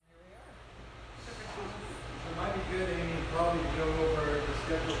good, Amy, probably go over the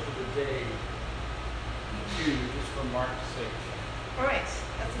schedule for the day too, just for Mark's sake. All right,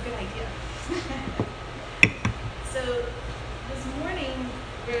 that's a good idea. So this morning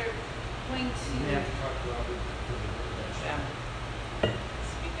we're going to. We have to talk to Robert. Yeah.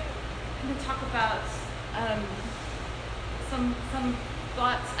 I'm going to talk about some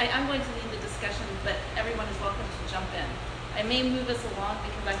thoughts. I'm going to lead the discussion, but everyone is welcome to jump in. I may move us along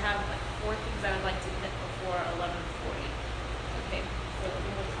because I have like 4 things I would like to hit before 11:40. Okay, for a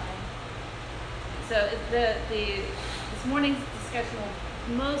little time. So this morning's discussion will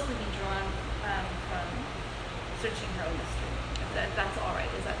mostly be drawn from Searching Her Own Mystery. If that's all right.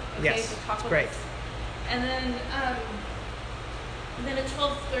 Is that okay? Yes, to talk it's with great. us? And then at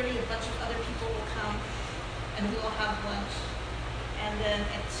 12:30, a bunch of other people will come, and we will have lunch. And then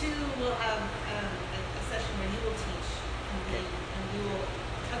at 2, we'll have a session where you will teach, and we will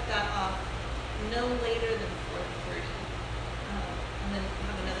cut that off no later than 4:30, and then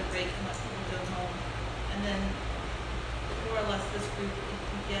have another break and let people go home. And then more or less this group will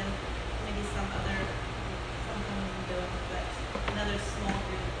begin. Maybe some coming and going, but another small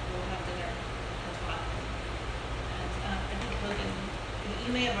group will have dinner and talk. And I think Hogan,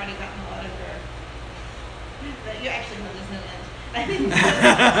 you may have already gotten a lot of her. You actually know there's no end. I think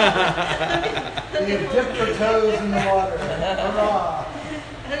You dipped your toes in the water. Hurrah!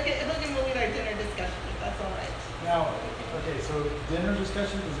 Hogan will lead our dinner discussion, if that's all right. Now, okay, so dinner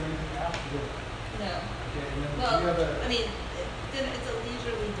discussion, is there anything after dinner? No. Okay, and then Well, do you have it's a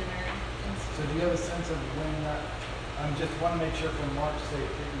leisurely dinner. so do you have a sense of when that, just want to make sure for Mark's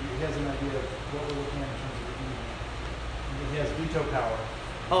sake that he has an idea of what we're looking at in terms of the evening. He has veto power.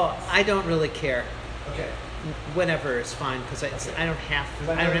 Oh, I don't really care. Okay. Whenever is fine because I don't have.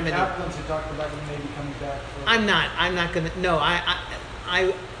 Because I know the chaplains who talked about you maybe coming back. I'm not gonna. No,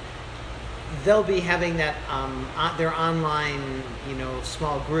 I. They'll be having that their online,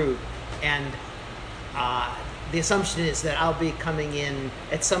 small group, and the assumption is that I'll be coming in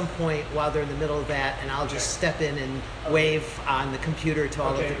at some point while they're in the middle of that, and I'll just step in and wave on the computer to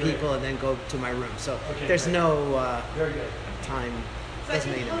all of the people, and then go to my room. So there's no very good time. So I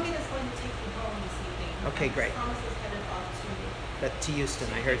think Hogan is going to take you home this evening. Okay, great. Thomas is headed off to Houston.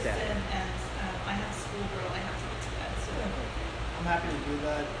 I heard that. And I have schoolgirl. I have to get to bed. So I'm happy to do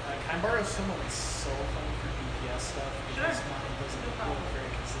that. Can I borrow someone's cell phone for GPS stuff? Because Sure. mine doesn't work very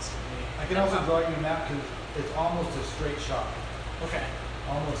consistently. I can also draw you a map because it's almost a straight shot. Okay.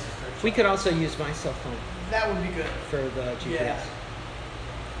 Almost a straight shot. We could also use my cell phone That would be good. for the GPS.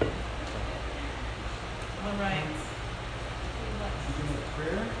 Yeah. all right. You doing a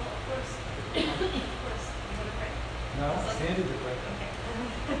prayer? Well, of course. Of course. You want to pray? No, Sandy did pray. Okay.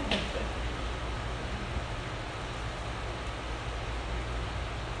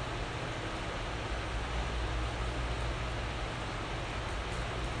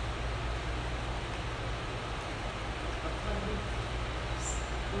 Father, we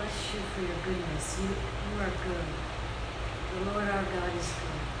bless you for your goodness. You are good. The Lord our God is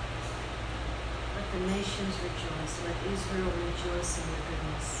good. Let the nations rejoice. Let Israel rejoice in your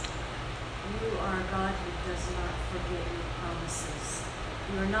goodness. You are a God who does not forget your promises.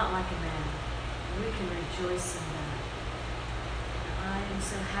 You are not like a man. We can rejoice in that. I am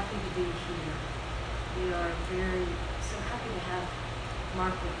so happy to be here. We are so happy to have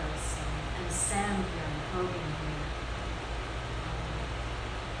Mark with us and Sam here and Hogan here.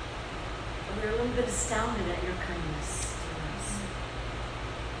 We're a little bit astounded at your kindness to us.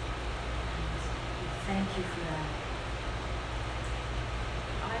 And we thank you for that.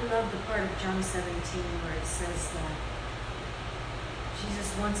 I love the part of John 17 where it says that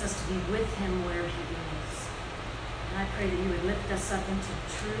Jesus wants us to be with him where he is. And I pray that you would lift us up into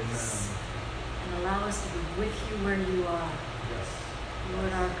truths and allow us to be with you where you are. Yes.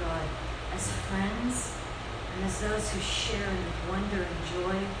 Lord our God, as friends and as those who share in the wonder and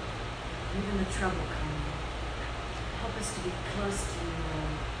joy, even the trouble coming. Help us to be close to you,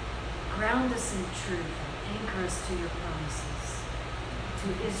 Lord. Ground us in truth and anchor us to your promises. To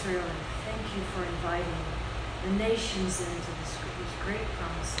Israel, and thank you for inviting the nations into these great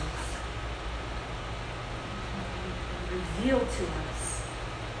promises. And reveal to us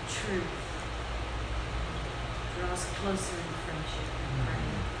truth. Draw us closer in friendship and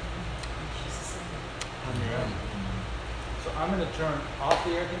prayer. In Jesus' name. Amen. So I'm going to turn off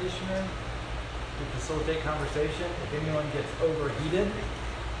the air conditioner to facilitate conversation. If anyone gets overheated,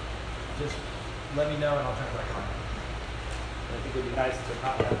 just let me know and I'll turn it back on. I think it would be nice to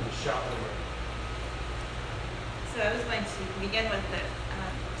not have to shout over it. So I was going to begin with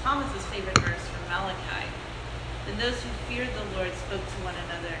Thomas's favorite verse from Malachi. Then those who feared the Lord spoke to one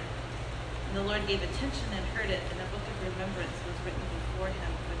another. And the Lord gave attention and heard it, and a book of remembrance was written before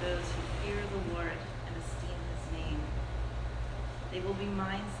him for those who fear the Lord and esteem his name. They will be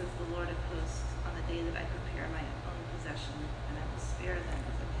mine, says the Lord of hosts, on the day that I prepare my own possession, and I will spare them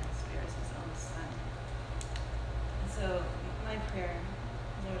as a man spares his own son. And so my prayer,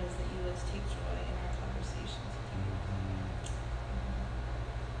 Lord, is that you would take joy in our conversations with you.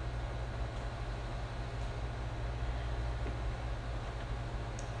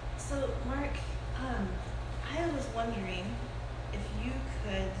 So, Mark, I was wondering if you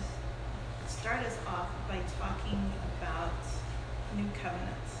could start us off by talking about New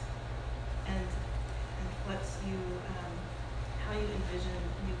Covenant and what you how you envision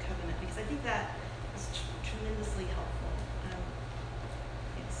New Covenant, because I think that is tremendously helpful.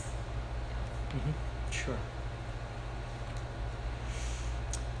 It's Sure.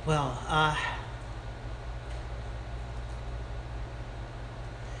 Well,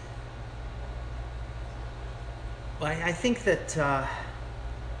 I think that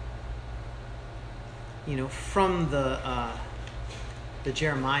from the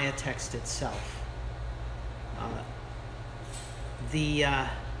Jeremiah text itself, there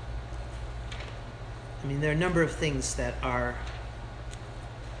are a number of things that I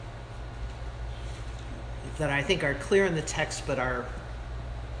think are clear in the text, but are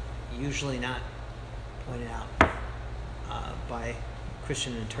usually not pointed out by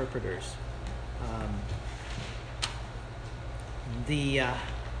Christian interpreters.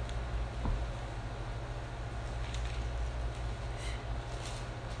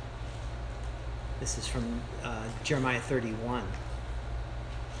 This is from Jeremiah 31.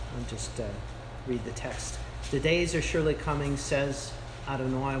 I'll just read the text. The days are surely coming, says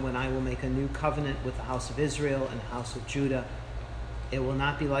Adonai, when I will make a new covenant with the house of Israel and the house of Judah. It will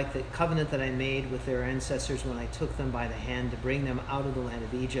not be like the covenant that I made with their ancestors when I took them by the hand to bring them out of the land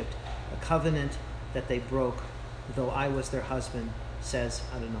of Egypt, a covenant that they broke, though I was their husband, says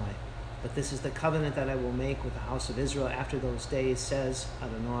Adonai. But this is the covenant that I will make with the house of Israel after those days, says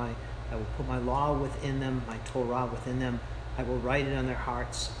Adonai. I will put my law within them, my Torah within them. I will write it on their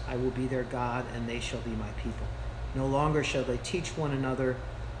hearts. I will be their God, and they shall be my people. No longer shall they teach one another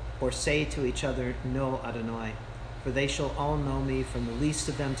or say to each other, Know Adonai. For they shall all know me, from the least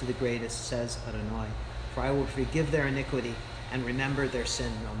of them to the greatest, says Adonai. For I will forgive their iniquity and remember their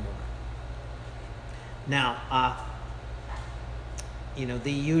sin no more. Now,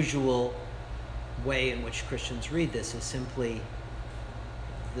 the usual way in which Christians read this is simply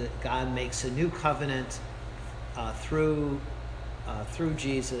that God makes a new covenant through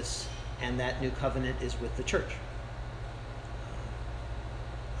Jesus, and that new covenant is with the church.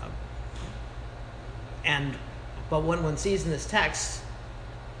 But what one sees in this text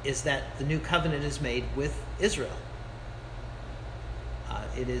is that the new covenant is made with Israel.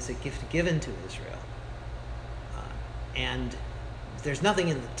 It is a gift given to Israel. And there's nothing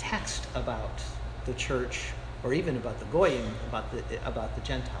in the text about the church or even about the Goyim, about the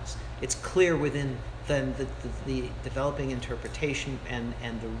Gentiles. It's clear within the developing interpretation and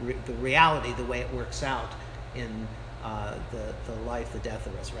the reality, the way it works out in the life, the death,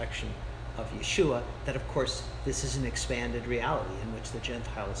 the resurrection of Yeshua, that of course this is an expanded reality in which the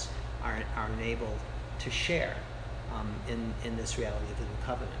Gentiles are enabled to share in this reality of the new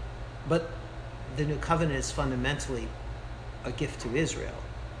covenant. But the new covenant is fundamentally a gift to Israel,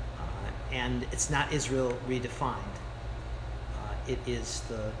 and it's not Israel redefined. It is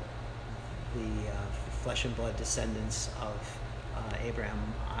the flesh and blood descendants of Abraham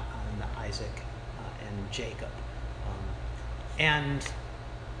and Isaac and Jacob,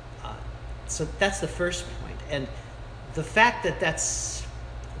 so that's the first point. And the fact that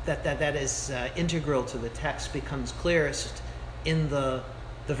that is integral to the text becomes clearest in the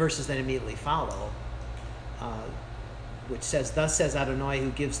verses that immediately follow, which says, Thus says Adonai,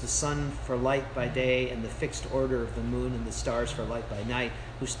 who gives the sun for light by day and the fixed order of the moon and the stars for light by night,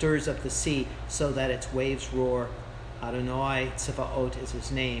 who stirs up the sea so that its waves roar. Adonai Tsevaot is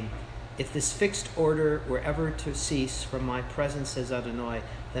his name. If this fixed order were ever to cease from my presence, says Adonai,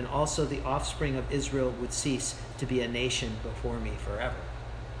 then also the offspring of Israel would cease to be a nation before me forever.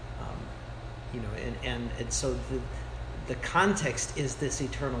 And so the context is this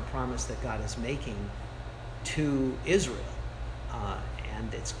eternal promise that God is making to Israel,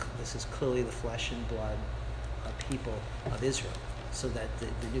 and this is clearly the flesh and blood people of Israel. So that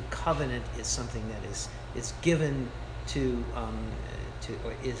the new covenant is something that is given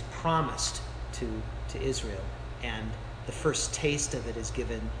or is promised to Israel, and the first taste of it is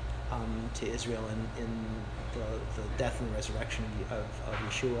given to Israel in the death and the resurrection of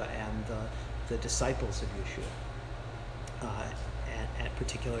Yeshua and the disciples of Yeshua, and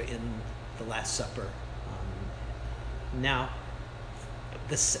particularly in the Last Supper. Now,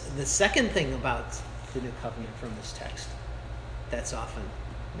 the second thing about the New Covenant from this text that's often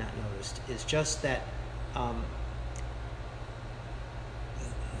not noticed is just that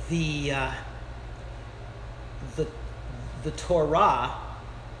the Torah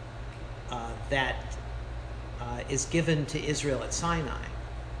that is given to Israel at Sinai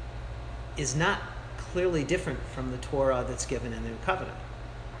is not clearly different from the Torah that's given in the New Covenant.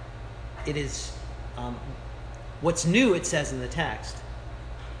 It is what's new, it says in the text,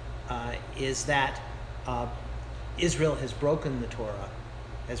 is that Israel has broken the Torah,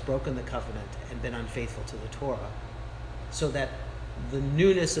 has broken the covenant, and been unfaithful to the Torah. So that the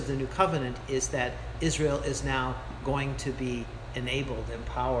newness of the New Covenant is that Israel is now going to be enabled,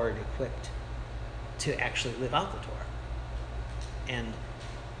 empowered, equipped to actually live out the Torah. And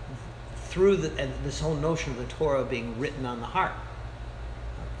through this whole notion of the Torah being written on the heart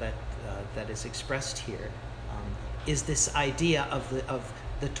that is expressed here is this idea of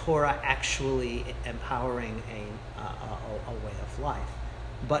the Torah actually empowering a way of life.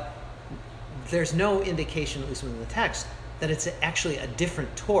 But there's no indication, at least in the text, that it's actually a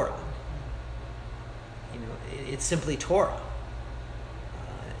different Torah. It's simply Torah.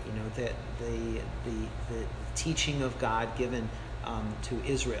 The teaching of God given to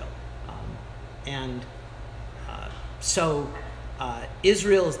Israel, so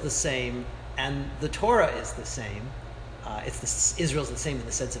Israel is the same, and the Torah is the same. Israel's the same in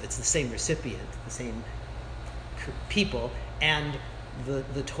the sense of it's the same recipient, the same people, and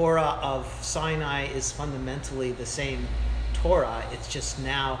the Torah of Sinai is fundamentally the same Torah. It's just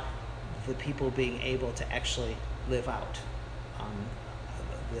now the people being able to actually live out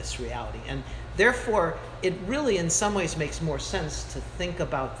this reality. And therefore, it really in some ways makes more sense to think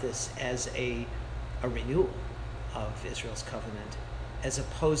about this as a renewal of Israel's covenant, as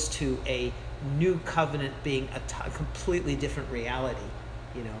opposed to a new covenant being a completely different reality,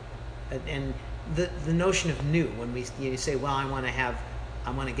 And the notion of new, when you say, well, I want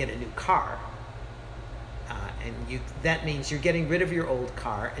to get a new car, that means you're getting rid of your old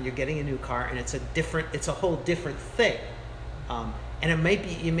car and you're getting a new car, and it's a whole different thing. And it may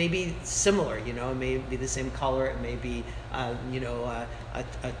be similar, it may be the same color, it may be, a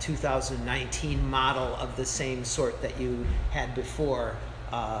 2019 model of the same sort that you had before,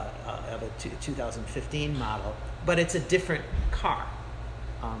 of a 2015 model, but it's a different car.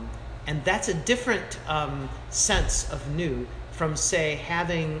 And that's a different sense of new from, say,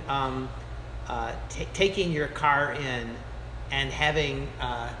 having, taking your car in and having,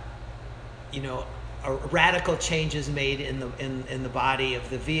 radical changes made in the body of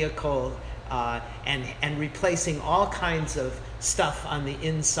the vehicle, and replacing all kinds of stuff on the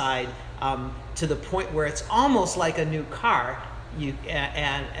inside to the point where it's almost like a new car.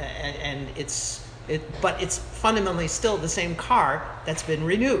 But it's fundamentally still the same car that's been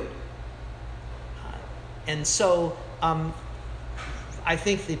renewed. And so I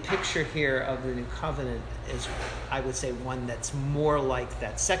think the picture here of the New Covenant is, I would say, one that's more like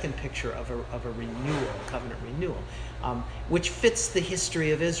that second picture of a renewal, covenant renewal, which fits the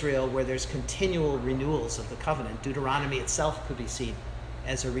history of Israel, where there's continual renewals of the covenant. Deuteronomy itself could be seen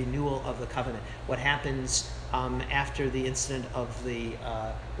as a renewal of the covenant. What happens after the incident of the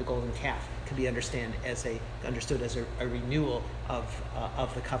golden calf can be understood as a renewal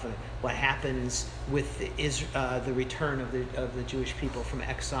of the covenant. What happens with the return of the Jewish people from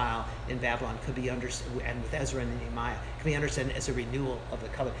exile in Babylon could be understood, and with Ezra and Nehemiah, can be understood as a renewal of the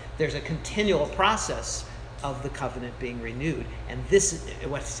covenant. There's a continual process of the covenant being renewed, and this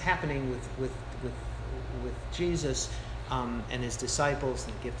what's happening with Jesus and his disciples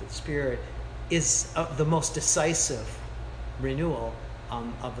and the gift of the Spirit is the most decisive renewal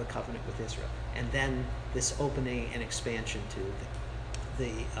of the covenant with Israel. And then this opening and expansion to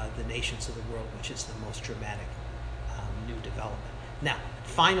the nations of the world, which is the most dramatic new development. Now,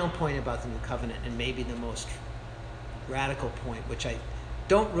 final point about the new covenant, and maybe the most radical point, which I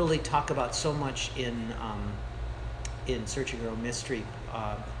don't really talk about so much in Searching Your Own Mystery,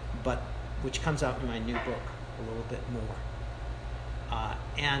 but which comes out in my new book a little bit more.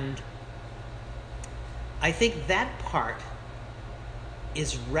 And I think that part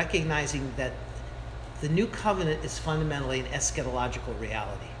is recognizing that the new covenant is fundamentally an eschatological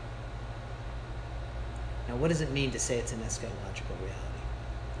reality. Now, what does it mean to say it's an eschatological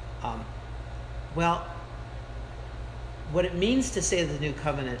reality? Well, what it means to say that the new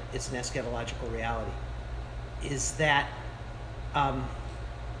covenant is an eschatological reality is that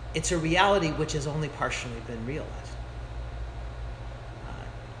it's a reality which has only partially been realized.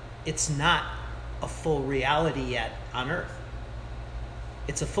 It's not a full reality yet on earth.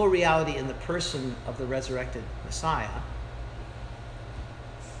 It's a full reality in the person of the resurrected Messiah.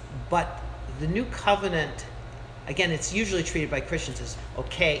 But the new covenant, again, it's usually treated by Christians as,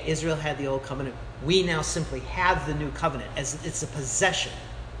 okay, Israel had the old covenant. We now simply have the new covenant as it's a possession.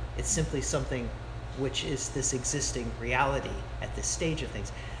 It's simply something which is this existing reality at this stage of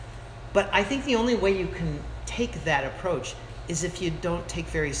things. But I think the only way you can take that approach is if you don't take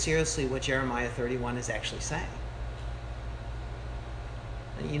very seriously what Jeremiah 31 is actually saying.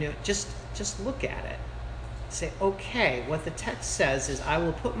 You know, just look at it. Say, okay, what the text says is, I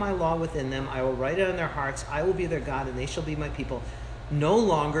will put my law within them, I will write it on their hearts, I will be their God, and they shall be my people. No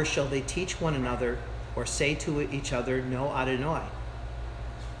longer shall they teach one another or say to each other, no Adonai.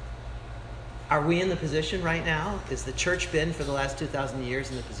 Are we in the position right now? Is the church been for the last 2,000 years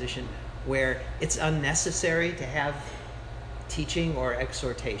in the position where it's unnecessary to have teaching or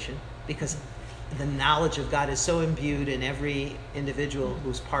exhortation because the knowledge of God is so imbued in every individual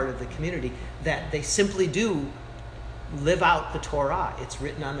who's part of the community that they simply do live out the Torah. It's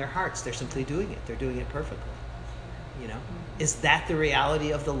written on their hearts. They're simply doing it. They're doing it perfectly. You know, is that the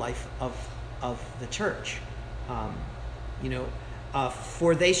reality of the life of the church?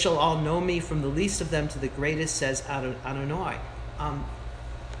 For they shall all know me, from the least of them to the greatest, says Adonai.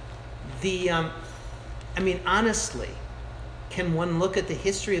 Honestly, can one look at the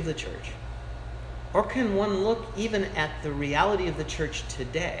history of the church? Or can one look even at the reality of the church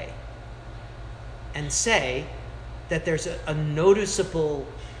today and say that there's a noticeable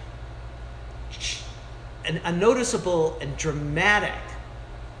and dramatic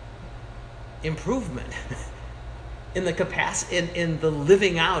improvement in the capacity, in the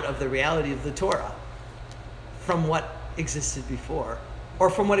living out of the reality of the Torah from what existed before, or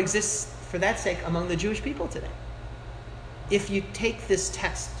from what exists, for that sake, among the Jewish people today? If you take this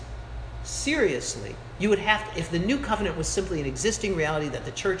text seriously, you would have to, if the new covenant was simply an existing reality that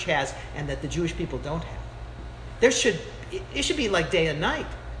the church has and that the Jewish people don't have, it should be like day and night.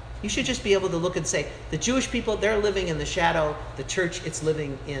 You should just be able to look and say, the Jewish people, they're living in the shadow, the church, it's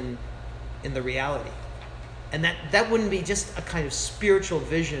living in the reality. And that wouldn't be just a kind of spiritual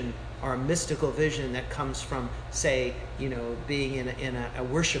vision or a mystical vision that comes from, say, being in a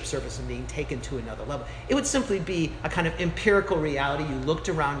worship service and being taken to another level. It would simply be a kind of empirical reality. You looked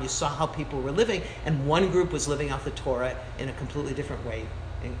around, you saw how people were living, and one group was living out the Torah in a completely different way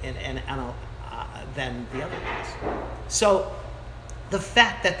than the other ones. So the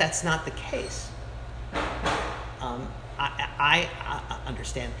fact that that's not the case, I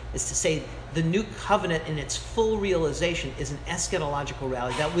understand, is to say the new covenant in its full realization is an eschatological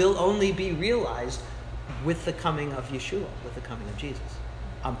reality that will only be realized with the coming of Yeshua, with the coming of Jesus.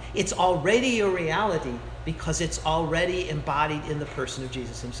 It's already a reality because it's already embodied in the person of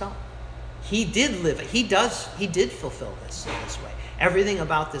Jesus himself. He did live it. He did fulfill this in this way. Everything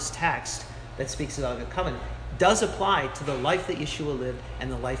about this text that speaks about the covenant does apply to the life that Yeshua lived and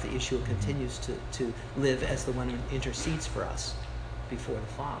the life that Yeshua continues to live as the one who intercedes for us before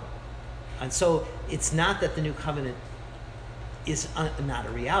the Father. And so it's not that the new covenant is not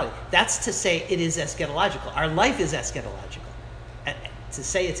a reality. That's to say it is eschatological. Our life is eschatological. To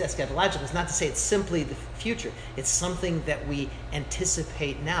say it's eschatological is not to say it's simply the future. It's something that we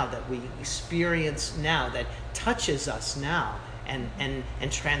anticipate now, that we experience now, that touches us now and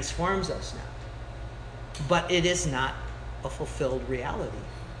transforms us now. But it is not a fulfilled reality,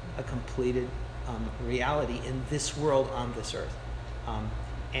 a completed reality in this world, on this earth.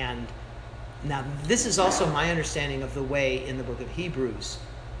 And now this is also my understanding of the way in the book of Hebrews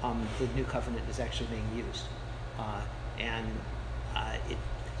the new covenant is actually being used.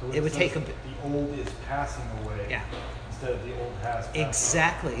 It would take a bit. The old is passing away. Yeah. Instead of the old has passed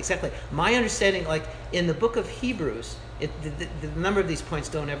Exactly. My understanding, like in the book of Hebrews, the number of these points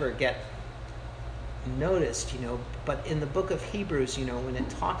don't ever get noticed, but in the book of Hebrews, when it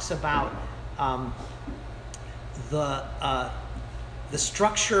talks about the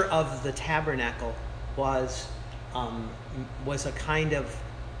structure of the tabernacle was a kind of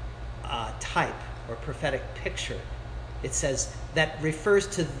type or prophetic picture. It says that refers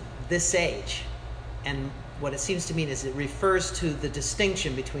to this age, and what it seems to mean is it refers to the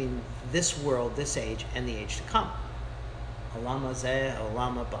distinction between this world, this age, and the age to come. Olam hazeh,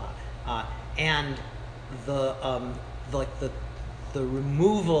 olam haba, and the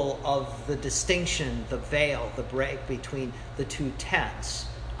removal of the distinction, the veil, the break between the two tents,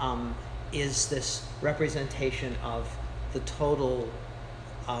 is this representation of the total,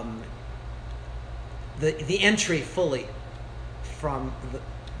 the entry fully from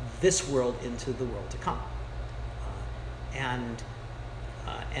this world into the world to come, and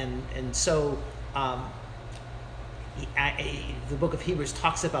so the book of Hebrews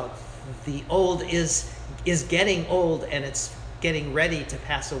talks about the old is getting old and it's getting ready to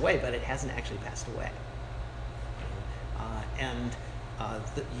pass away, but it hasn't actually passed away.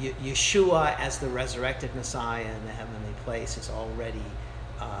 Yeshua as the resurrected Messiah in the heavenly place is already,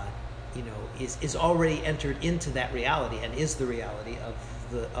 is already entered into that reality and is the reality of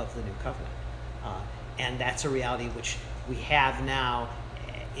the new covenant, and that's a reality which we have now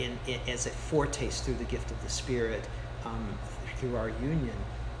in as a foretaste through the gift of the Spirit, through our union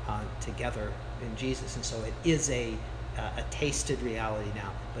together in Jesus, and so it is a tasted reality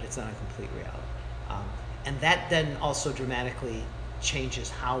now, but it's not a complete reality. And that then also dramatically changes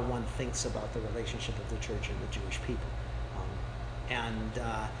how one thinks about the relationship of the church and the Jewish people.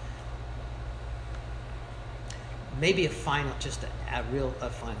 Maybe a final point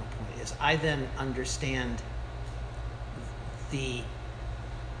is I then understand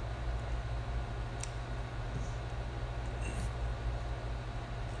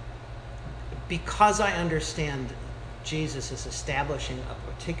because I understand Jesus is establishing a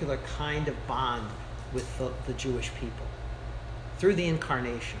particular kind of bond with the Jewish people through the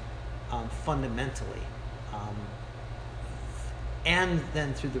incarnation, fundamentally, and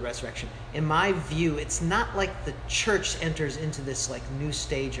then through the resurrection. In my view, it's not like the church enters into this like new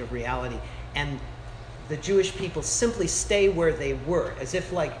stage of reality and the Jewish people simply stay where they were, as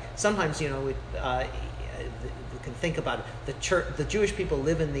if like sometimes we can think about it. The Jewish people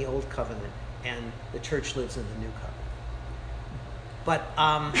live in the old covenant and the church lives in the new covenant. But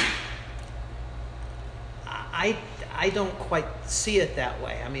I don't quite see it that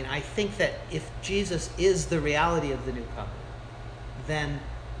way. I mean, I think that if Jesus is the reality of the new covenant, then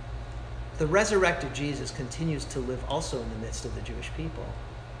the resurrected Jesus continues to live also in the midst of the Jewish people.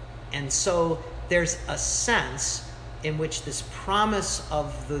 And so there's a sense in which this promise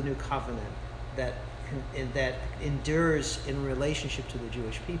of the new covenant that endures in relationship to the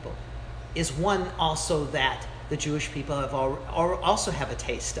Jewish people is one also that the Jewish people also have a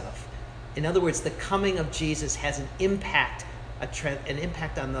taste of. In other words, the coming of Jesus has an impact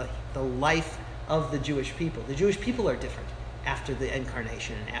on the life of the Jewish people. The Jewish people are different after the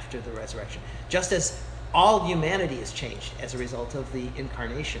incarnation and after the resurrection, just as all humanity is changed as a result of the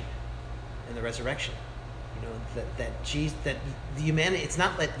incarnation and the resurrection. That the humanity. It's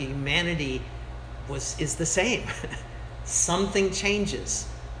not that humanity is the same. Something changes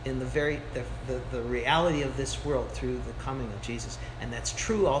in the reality of this world through the coming of Jesus. And that's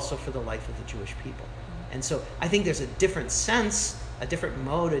true also for the life of the Jewish people. And so I think there's a different sense, a different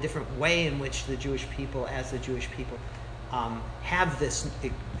mode, a different way in which the Jewish people, have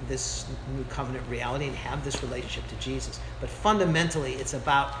this new covenant reality and have this relationship to Jesus. But fundamentally, it's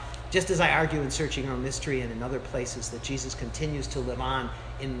about, just as I argue in Searching Our Mystery and in other places, that Jesus continues to live on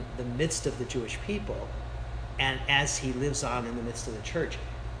in the midst of the Jewish people, and as he lives on in the midst of the church.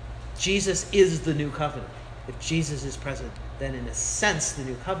 Jesus is the new covenant. If Jesus is present, then in a sense the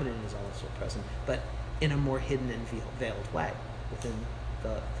new covenant is also present, but in a more hidden and veiled way within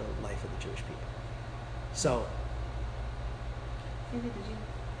the life of the Jewish people. So, Maybe did you?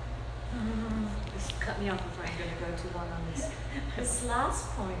 Just cut me off if I'm going to go too long on this. This last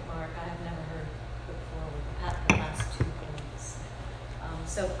point, Mark, I have never heard put forward, the last 2 points.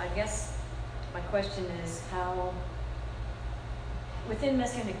 So I guess my question is how, within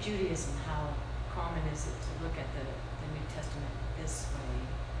Messianic Judaism, how common is it to look at the New Testament this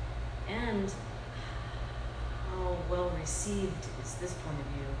way? And how well received is this point of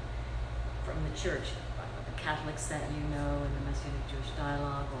view from the church, the Catholics that you know, and the Messianic Jewish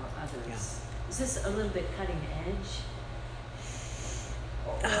Dialogue, or others? Yeah. Is this a little bit cutting edge?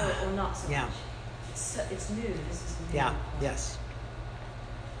 Or not so yeah. much? It's new. This is new. Yeah, yes.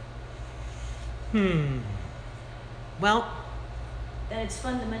 Well, then it's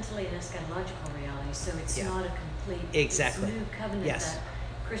fundamentally an eschatological reality, so it's not a complete exactly. It's new covenant that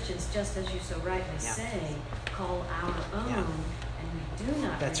Christians, just as you so rightly say, call our own, and we do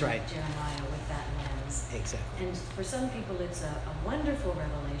not read Jeremiah with that lens. Exactly. And for some people it's a wonderful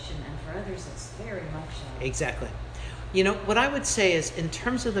revelation, and for others it's very much so. Exactly. What I would say is, in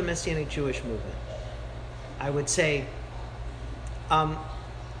terms of the Messianic Jewish movement, I would say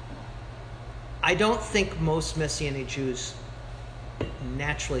I don't think most Messianic Jews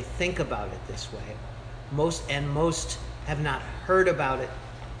naturally think about it this way. Most have not heard about it,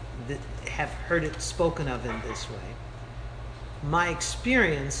 have heard it spoken of in this way. My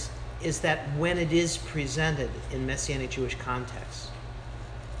experience is that when it is presented in Messianic Jewish context,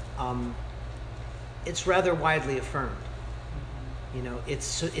 it's rather widely affirmed.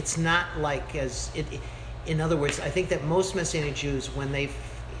 It's not like in other words, I think that most Messianic Jews, when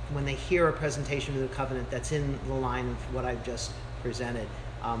when they hear a presentation of the covenant that's in the line of what I've just presented,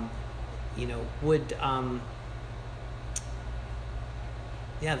 would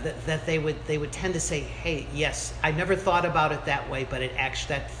that they would tend to say, hey, yes, I never thought about it that way, but it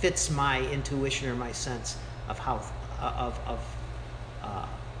actually that fits my intuition or my sense of how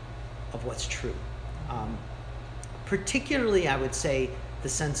of what's true. Particularly, I would say the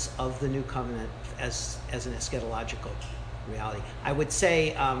sense of the new covenant as an eschatological reality. I would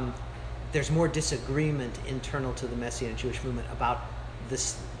say there's more disagreement internal to the Messianic Jewish movement about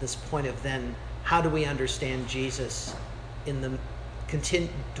this point of then how do we understand Jesus in the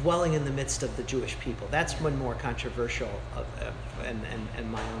dwelling in the midst of the Jewish people. That's one more controversial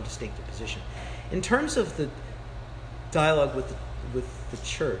and my own distinctive position. In terms of the dialogue with the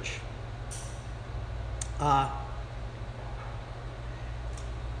church, I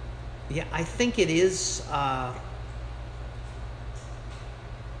think it is.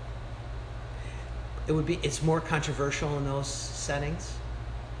 It's more controversial in those settings.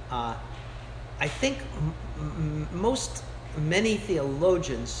 I think many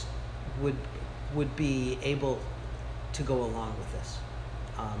theologians would be able to go along with this,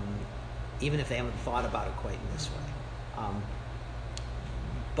 even if they haven't thought about it quite in this way.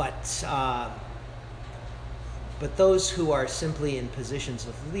 But those who are simply in positions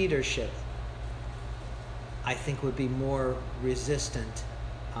of leadership, I think, would be more resistant.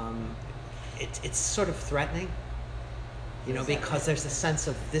 It's sort of threatening, because there's a sense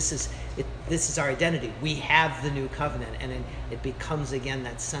of this is our identity. We have the new covenant, and it becomes again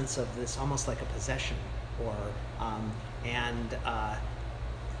that sense of this almost like a possession, or I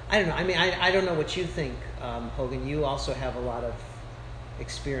don't know. I mean, I don't know what you think, Hogan. You also have a lot of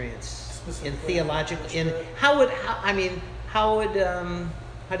experience in theological. How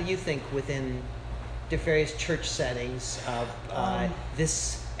do you think within the various church settings of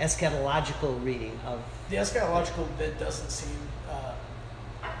this eschatological reading of the eschatological bit doesn't seem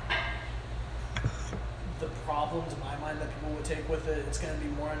the problem to my mind that people would take with it. It's going to be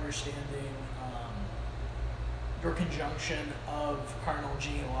more understanding your conjunction of carnal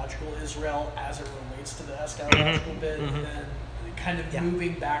genealogical Israel as it relates to the eschatological bit, and then kind of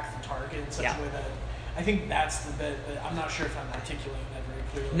moving back the target in such a way that I think that's the bit, but I'm not sure if I'm articulating that very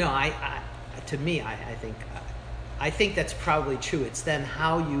clearly. No, I think that's probably true. It's then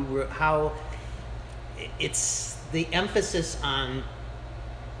how it's the emphasis on,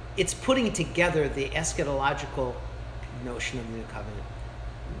 it's putting together the eschatological notion of the new covenant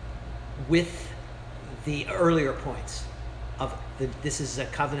with the earlier points of this is a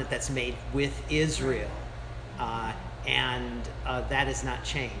covenant that's made with Israel, and that is not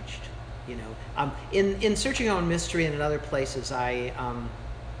changed. In Searching on Mystery and in other places, I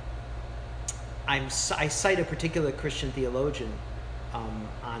cite a particular Christian theologian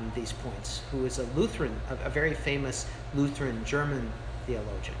on these points, who is a Lutheran, a very famous Lutheran German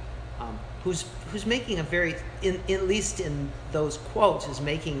theologian, who's making a very, at least in those quotes, is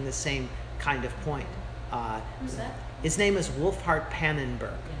making the same kind of point. Who's that? His name is Wolfhart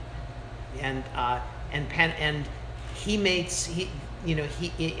Pannenberg, and he makes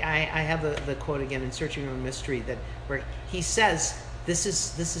I have the quote again in Searching on Mystery where he says this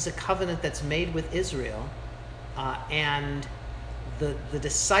is a covenant that's made with Israel, and the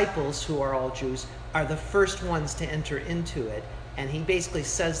disciples, who are all Jews, are the first ones to enter into it, and he basically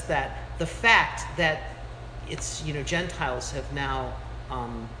says that the fact that it's Gentiles have now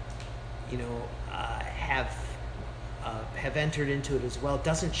have entered into it as well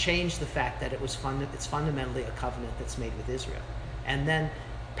doesn't change the fact that it's fundamentally a covenant that's made with Israel. And then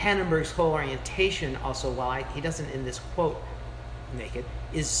Pannenberg's whole orientation also, while he doesn't in this quote make it,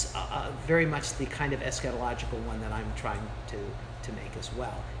 is very much the kind of eschatological one that I'm trying to make as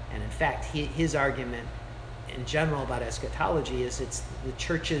well. And in fact, his argument in general about eschatology is it's the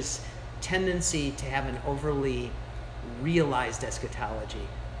church's tendency to have an overly realized eschatology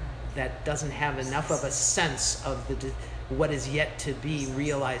that doesn't have enough of a sense of what is yet to be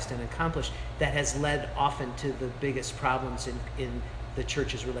realized and accomplished, that has led often to the biggest problems in the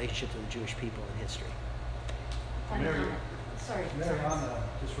church's relationship to the Jewish people in history. Mariana,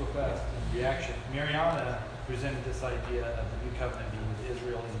 just real fast, in reaction, Mariana presented this idea of the new covenant being with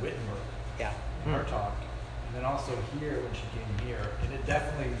Israel in Wittenberg. In her talk. And then also here when she came here. And it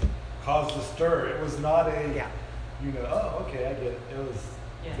definitely caused a stir. It was not a, oh, okay, I get it. It was...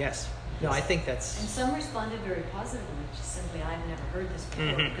 Yes. No, I think that's... And some responded very positively, just simply, I've never heard this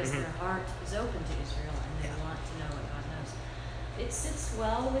before, because their heart is open to Israel and they want to know what God knows. It sits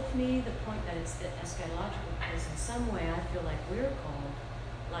well with me, the point that it's eschatological, because in some way I feel like we're called,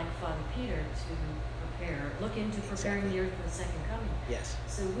 like Father Peter, to prepare, look into preparing Exactly. the earth for the second coming. Yes.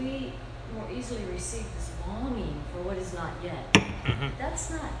 So we more easily receive this longing for what is not yet. Mm-hmm. That's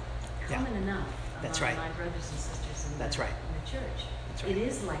not Yeah. common enough That's among right. my brothers and sisters in, That's the, right. in the church. That's right. It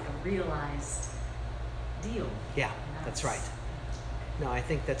is like a realized deal. Yeah, And that's right. No, I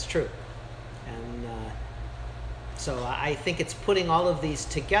think that's true. And so I think it's putting all of these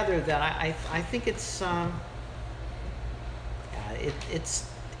together that I think it's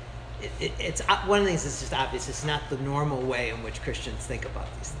it's one of the things that's just obvious. It's not the normal way in which Christians think about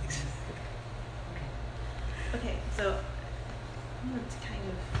these things. Okay, so I'm going to kind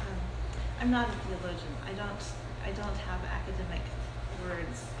of, I'm not a theologian. I don't have academic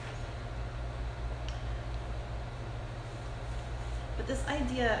words. But this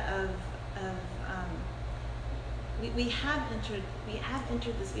idea of we have entered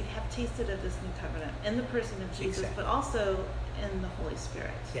this, we have tasted of this new covenant in the person of Jesus, Exactly. but also in the Holy Spirit.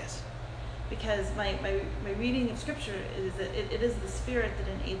 Yes. Because my reading of Scripture is that it is the Spirit that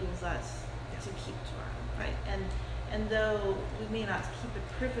enables us to keep Torah, right? And though we may not keep it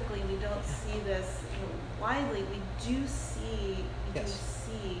perfectly, we don't see this widely. We do see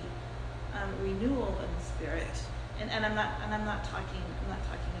renewal in the Spirit. Yes. And I'm not talking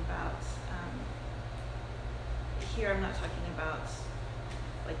about here. I'm not talking about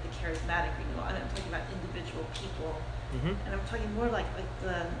like the charismatic renewal. I'm talking about individual people, Mm-hmm. and I'm talking more like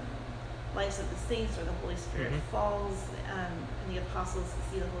the lives of the saints, or the Holy Spirit Mhm. falls, and the apostles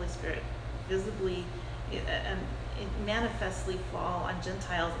see the Holy Spirit visibly and manifestly fall on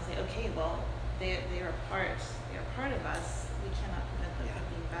Gentiles and say, okay, well, they are part of us. We cannot prevent them Yeah, from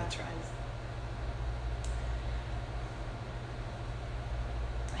being that's right. baptized.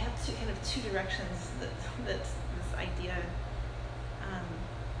 I have two directions that this idea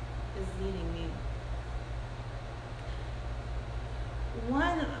is leading me.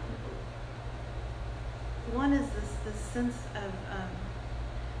 One is this sense of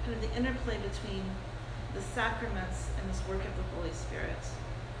kind of the interplay between the sacraments and this work of the Holy Spirit.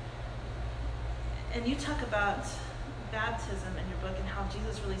 And you talk about baptism in your book and how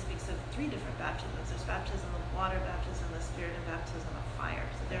Jesus really speaks of three different baptisms. There's baptism of water, baptism of the Spirit, and baptism of fire.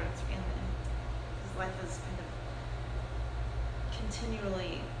 So there, and his life is kind of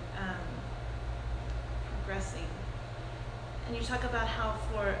continually progressing. And you talk about how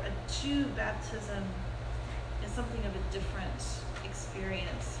for a Jew, baptism is something of a different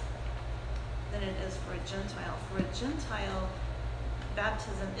experience than it is for a Gentile. For a Gentile,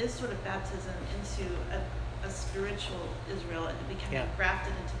 baptism is sort of baptism into a spiritual Israel and becoming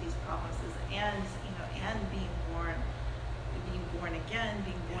grafted into these promises, and being born again,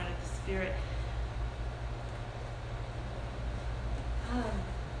 being born of the Spirit.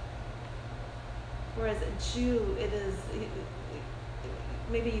 Whereas a Jew,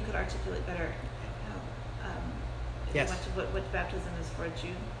 maybe you could articulate better Yes. much of what baptism is for a Jew.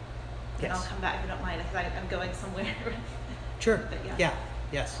 And Yes. I'll come back if you don't mind, because I'm going somewhere. Sure. But Yeah.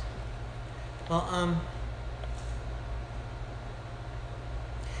 Yes. Well,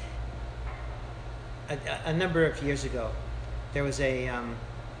 a number of years ago, there was an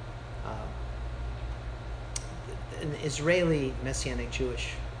Israeli Messianic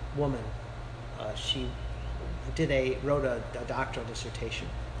Jewish woman. She wrote a doctoral dissertation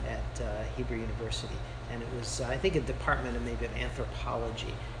at Hebrew University, and it was I think a department of maybe of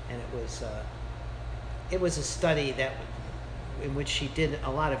anthropology, and it was a study in which she did a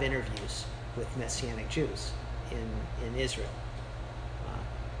lot of interviews with Messianic Jews in Israel,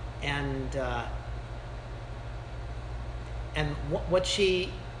 and what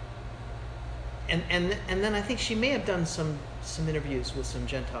she and then I think she may have done some interviews with some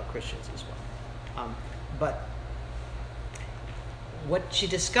Gentile Christians as well, but what she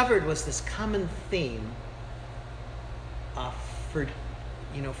discovered was this common theme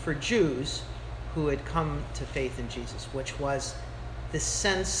for Jews who had come to faith in Jesus, which was this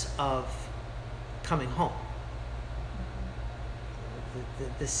sense of coming home,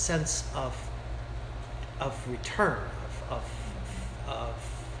 this sense of return, of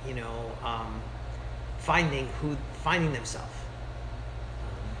finding themselves,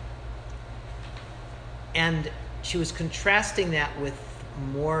 and she was contrasting that with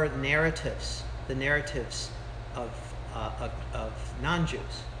more narratives, the narratives of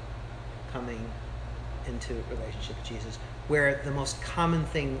non-Jews coming into relationship with Jesus, where the most common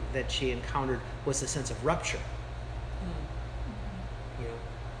thing that she encountered was the sense of rupture.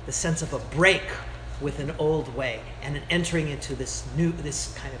 The sense of a break with an old way and an entering into this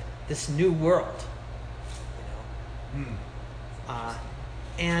new world.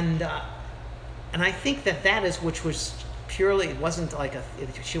 And I think that is which was purely, it wasn't like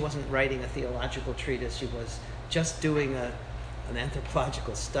she wasn't writing a theological treatise. She was just doing an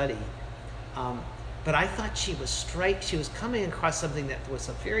anthropological study. But I thought she was coming across something that was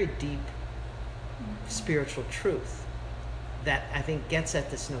a very deep spiritual truth that I think gets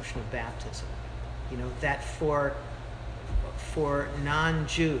at this notion of baptism. That for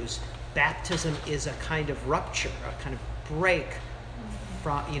non-Jews, baptism is a kind of rupture, a kind of break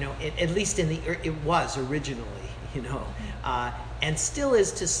from, at least it was originally, and still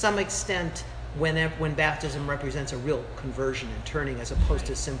is to some extent when baptism represents a real conversion and turning, as opposed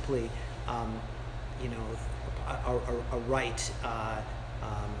to simply, a rite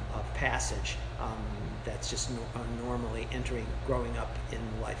of passage that's just normally growing up in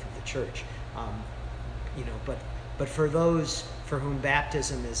the life of the church. But for those for whom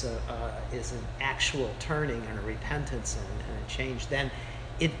baptism is an actual turning and a repentance and a change, then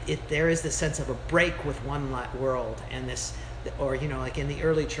there is the sense of a break with one world, and this, or like in the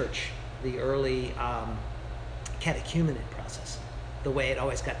early church, the early catechumenate process, the way it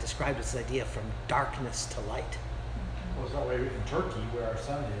always got described as the idea from darkness to light. Well, it's that way in Turkey, where our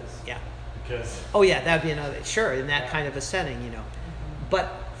son is. Yeah. Because. Oh yeah, that'd be another. Sure, in that kind of a setting, But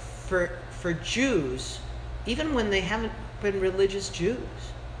for Jews, even when they haven't been religious Jews,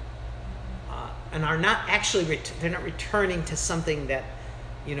 and are not actually they're not returning to something that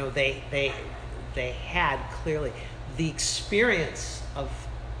they had clearly, the experience of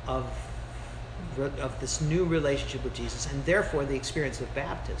this new relationship with Jesus, and therefore the experience of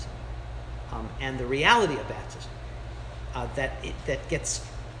baptism, and the reality of baptism,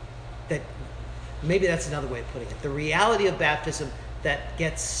 that maybe that's another way of putting it. The reality of baptism that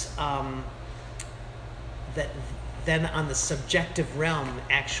gets that then on the subjective realm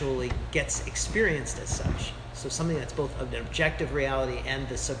actually gets experienced as such. So something that's both an objective reality and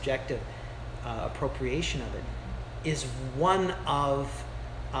the subjective appropriation of it is one of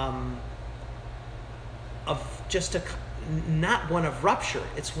just not one of rupture.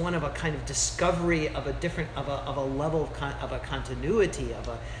 It's one of a kind of discovery of a different of a level of a continuity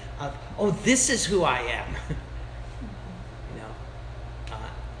of this is who I am.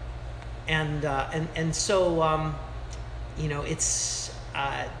 And so it's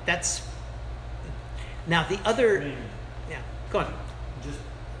that's now the other. Yeah, go on. Just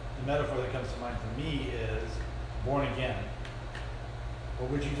the metaphor that comes to mind for me is born again. Or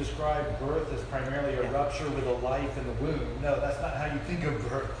would you describe birth as primarily a rupture with a life in the womb? No, that's not how you think of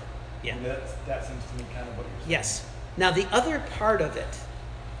birth. Yeah. And that seems to me kind of what you're saying. Yes. Now the other part of it,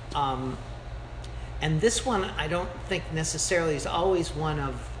 and this one I don't think necessarily is always one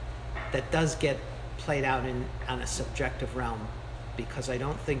that does get played out on a subjective realm, because I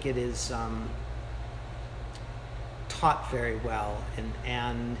don't think it is taught very well,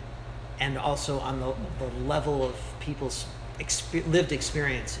 and also on the level of people's lived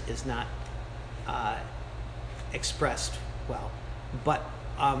experience is not expressed well. But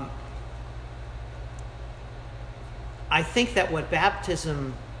I think that what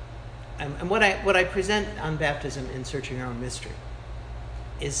baptism and what I present on baptism in Searching Our Own Mystery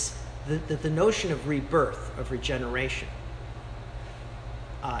is the notion of rebirth, of regeneration,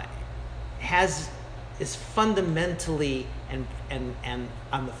 is fundamentally and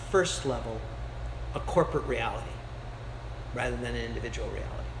on the first level a corporate reality rather than an individual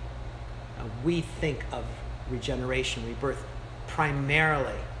reality. We think of regeneration, rebirth,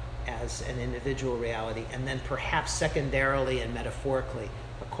 primarily as an individual reality, and then perhaps secondarily and metaphorically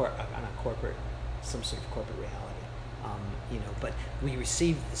some sort of corporate reality. But we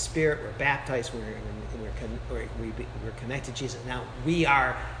receive the Spirit, we're baptized, we're connected to Jesus. Now we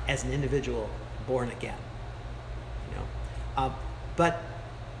are, as an individual, born again. But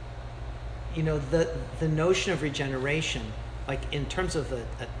the notion of regeneration, like in terms of the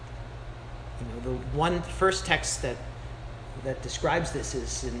one first text that describes this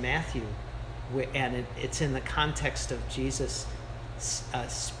is in Matthew, and it's in the context of Jesus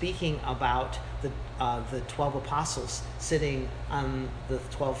speaking about the 12 apostles sitting on the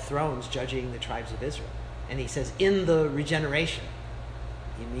 12 thrones judging the tribes of Israel. And he says, in the regeneration,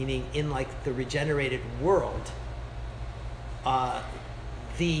 meaning in like the regenerated world,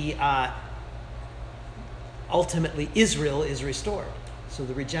 ultimately Israel is restored. So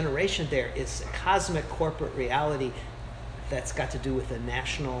the regeneration there is a cosmic corporate reality that's got to do with the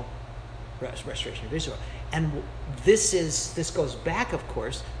national restoration of Israel. And this goes back, of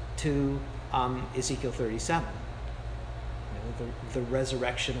course, to Ezekiel 37, the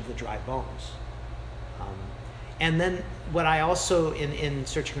resurrection of the dry bones. And then what I also, in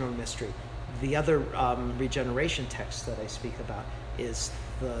Searching Our Own Mystery, the other regeneration text that I speak about is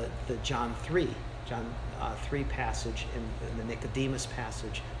the John 3 John 3 passage, in the Nicodemus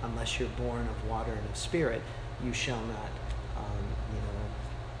passage, unless you're born of water and of spirit, you shall not,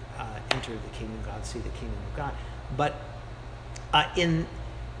 enter the kingdom of God, see the kingdom of God. But in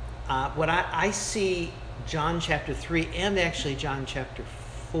what I see John chapter 3 and actually John chapter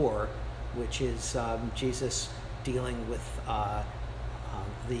 4, which is Jesus dealing with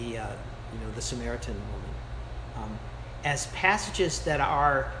the Samaritan woman, as passages that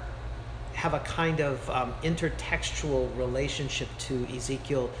have a kind of intertextual relationship to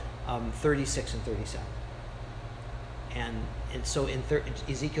Ezekiel 36 and 37. And so in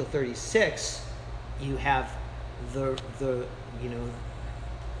Ezekiel 36, you have the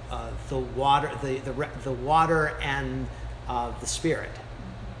water and the Spirit,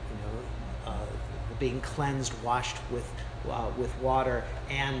 being cleansed, washed with water,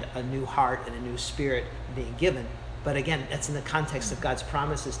 and a new heart and a new spirit being given. But again, that's in the context of God's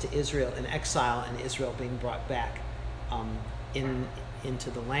promises to Israel in exile and Israel being brought back into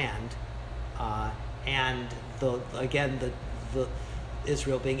the land, and the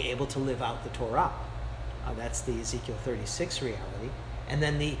Israel being able to live out the Torah. That's the Ezekiel 36 reality. And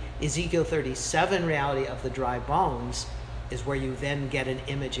then the Ezekiel 37 reality of the dry bones is where you then get an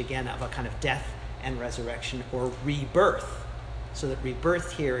image again of a kind of death and resurrection or rebirth. So that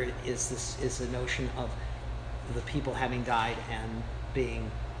rebirth here is the notion of the people having died and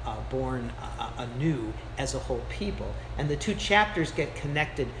being born anew as a whole people. And the two chapters get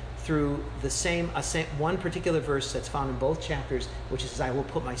connected through the same one particular verse that's found in both chapters, which is, I will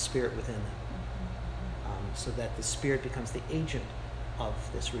put my spirit within them. So that the spirit becomes the agent of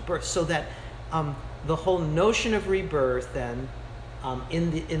this rebirth. So that the whole notion of rebirth then,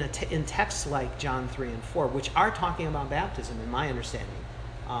 in texts like John 3 and 4, which are talking about baptism, in my understanding,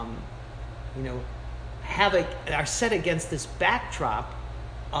 are set against this backdrop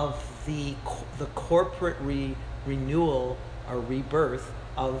of the corporate renewal or rebirth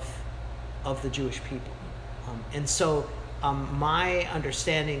of the Jewish people. And so my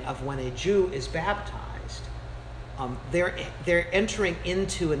understanding of when a Jew is baptized, they're entering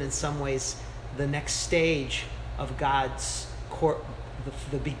into, and in some ways, the next stage of God's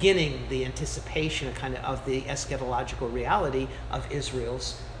the beginning, the anticipation, of the eschatological reality of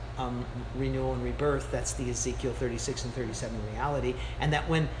Israel's renewal and rebirth. That's the Ezekiel 36 and 37 reality.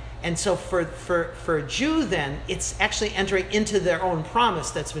 And so for a Jew then, it's actually entering into their own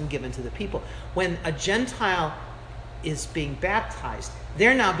promise that's been given to the people. When a Gentile is being baptized,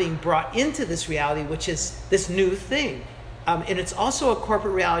 they're now being brought into this reality, which is this new thing. And it's also a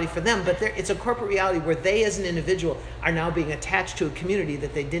corporate reality for them, but it's a corporate reality where they as an individual are now being attached to a community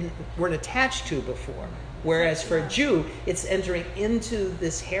that they weren't attached to before. Whereas for a Jew, it's entering into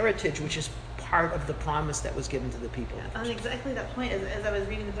this heritage, which is part of the promise that was given to the people. On exactly that point, as I was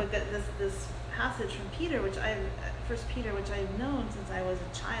reading the book, that this passage from Peter, First Peter, which I've known since I was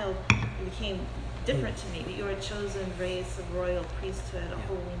a child, it became different to me. That you are a chosen race, a royal priesthood, a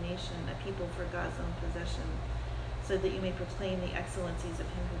holy nation, a people for God's own possession, so that you may proclaim the excellencies of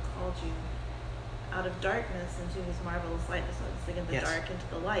Him who called you out of darkness into His marvelous light. So it's like in the dark into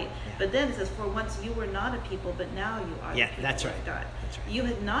the light. Yeah. But then it says, for once you were not a people, but now you are the people that's right. of God. That's right. You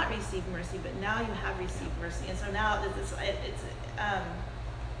had not received mercy, but now you have received mercy. And so now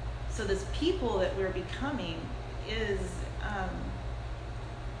so this people that we're becoming is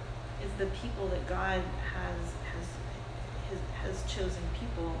the people that God has chosen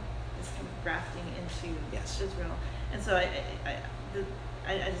people, is kind of grafting into Israel. And so I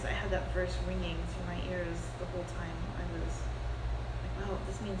had that verse ringing through my ears the whole time. I was like, wow,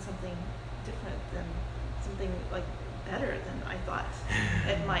 this means something different than something like better than I thought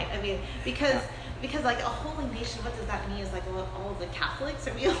it might. I mean, because like a holy nation, what does that mean? Is like all the Catholics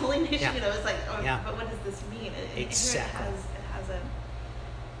are we a holy nation? Yeah. It's like, but what does this mean? Exactly.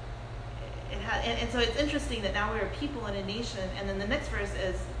 And so it's interesting that now we're a people and a nation, and then the next verse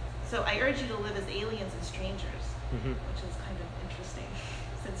is, so I urge you to live as aliens and strangers, which is kind of interesting.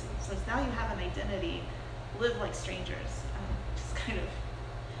 Since now you have an identity, live like strangers, which is kind of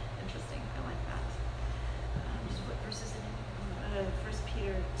interesting. I like that. What verse is it in? 1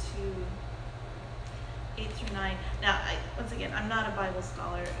 Peter 2, 8 through 9. Now, once again, I'm not a Bible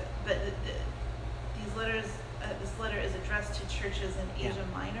scholar, but these letters, this letter is addressed to churches in Asia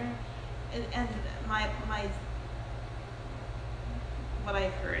Minor. And my what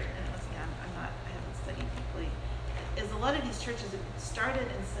I've heard, and once again, I haven't studied deeply, is a lot of these churches started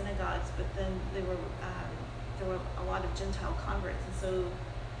in synagogues, but then there were a lot of Gentile converts, and so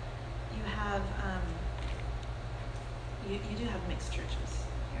you have you do have mixed churches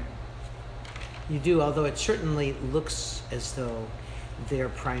here. You do, although it certainly looks as though they're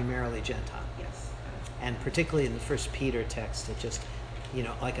primarily Gentile. Yes. And particularly in the First Peter text, it just,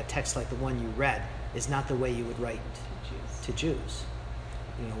 like a text like the one you read, is not the way you would write to Jews.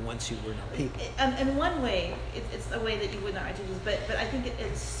 Once you were no people. In one way, it's a way that you would not write to Jews, but I think it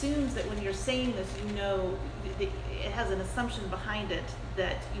assumes that when you're saying this, it has an assumption behind it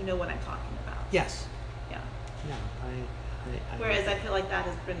that you know what I'm talking about. Yes. Yeah. No, I Whereas I feel like that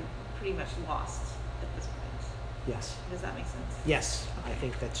has been pretty much lost at this point. Yes. Does that make sense? Yes, I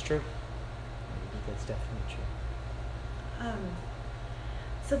think that's true. I think that's definitely true.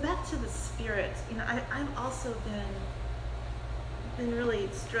 So back to the Spirit, I've also been really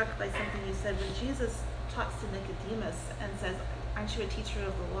struck by something you said when Jesus talks to Nicodemus and says, "Aren't you a teacher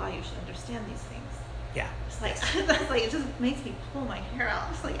of the law? You should understand these things." Yeah. It's like, that's like, it just makes me pull my hair out.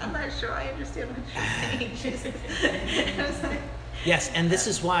 It's like, I'm not sure I understand what you're saying, Jesus. I was like, Yes, and this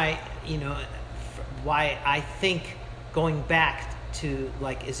is why, why I think going back to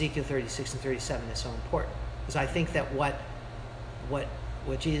like Ezekiel 36 and 37 is so important. Because I think that what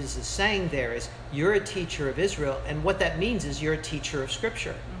Jesus is saying there is, you're a teacher of Israel, and what that means is you're a teacher of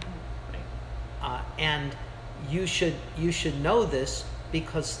Scripture. right. And you should know this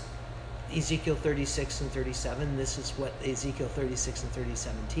because Ezekiel 36 and 37, this is what Ezekiel 36 and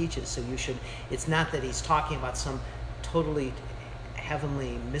 37 teaches. So it's not that he's talking about some totally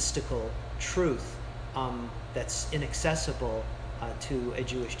heavenly mystical truth that's inaccessible to a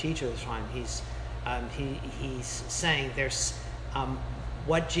Jewish teacher at the time. He's saying there's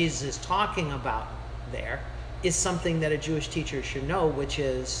what Jesus is talking about there is something that a Jewish teacher should know, which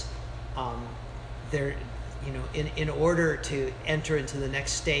is in order to enter into the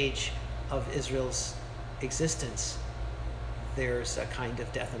next stage of Israel's existence, there's a kind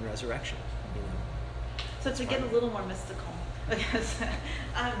of death and resurrection. So to get a little more mystical, because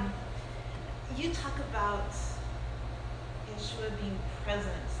you talk about Yeshua being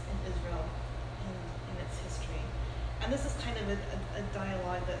present in Israel in its history. And this is kind of a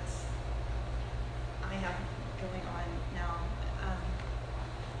dialogue that I have going on now.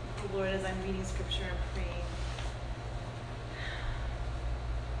 The Lord, as I'm reading scripture and praying,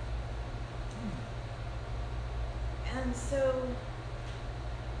 and so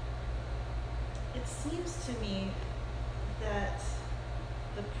it seems to me that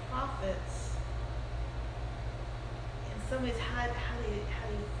the prophets in some ways had a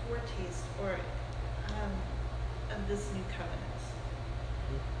foretaste of this new covenant.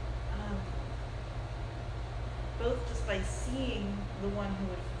 Both just by seeing the one who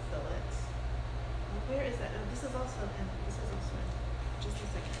would fulfill it. Where is that? Oh, this is also in just a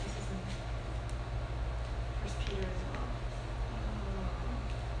second. This is in 1 Peter as well.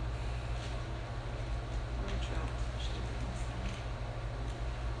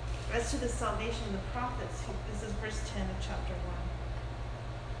 As to the salvation of the prophets, this is verse 10 of chapter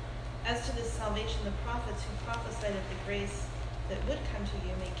 1. As to this salvation, the prophets who prophesied of the grace that would come to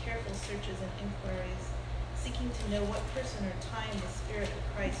you made careful searches and inquiries, seeking to know what person or time the Spirit of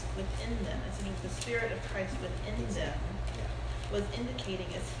Christ within them, as it is the Spirit of Christ within them, was indicating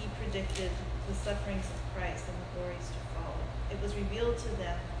as he predicted the sufferings of Christ and the glories to follow. It was revealed to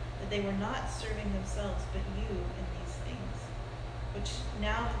them that they were not serving themselves but you in these things, which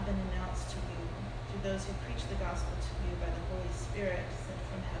now have been announced to you through those who preach the gospel to you by the Holy Spirit sent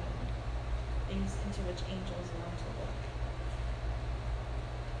from heaven, things into which angels long to look.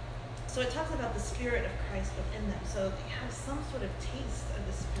 So it talks about the Spirit of Christ within them. So they have some sort of taste of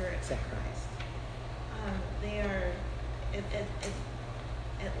the Spirit of Christ. They are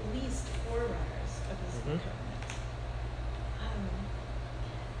at least forerunners of this new covenant.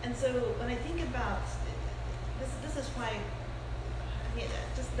 And so when I think about this is why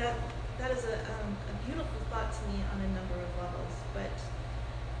just that is a beautiful thought to me on a number of levels. But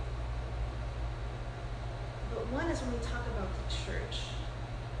one is when we talk about the church,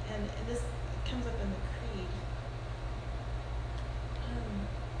 and this comes up in the creed.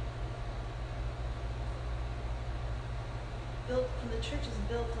 When the church is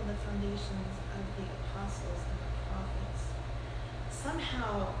built on the foundations of the apostles and the prophets,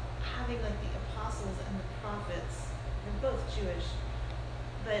 somehow having like the apostles and the prophets, they're both Jewish,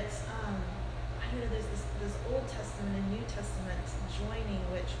 but I don't know, there's this Old Testament and New Testament joining,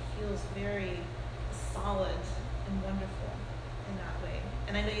 which feels very solid and wonderful in that way.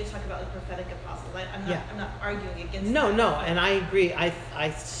 And I know you talk about the prophetic apostles. I'm not arguing against that. No, and I agree.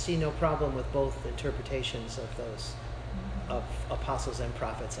 I see no problem with both interpretations of those, of apostles and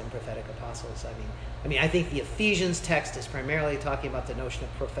prophets and prophetic apostles. I mean, I think the Ephesians text is primarily talking about the notion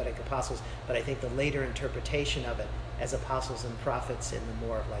of prophetic apostles, but I think the later interpretation of it as apostles and prophets in the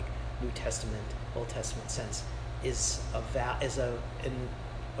more like New Testament, Old Testament sense is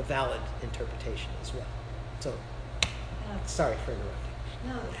a valid interpretation as well. So, Yeah. sorry for interrupting.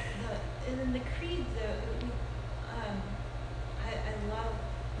 No, and in the creed, I love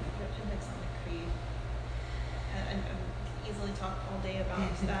the appendix on the creed, and I easily talk all day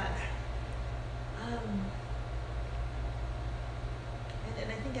about that. And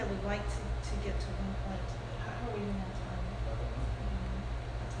I think I would like to get to one point. How are we doing on time?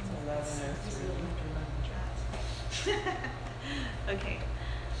 11:03. Okay.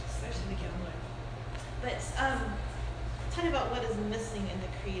 Especially to get one. But talking about what is missing in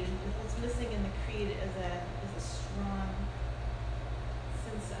the creed. What's missing in the creed is a strong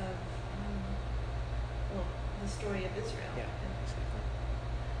sense of the story of Israel. Yeah.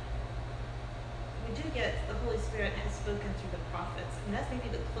 We do get the Holy Spirit has spoken through the prophets, and that's maybe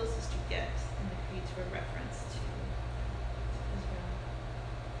the closest you get in the creed to a reference to Israel.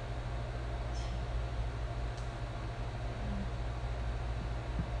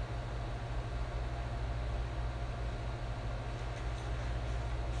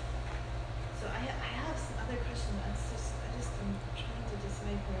 So I have some other questions. I'm trying to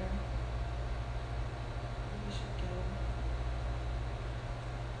decide where we should go.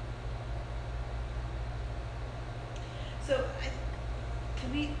 So can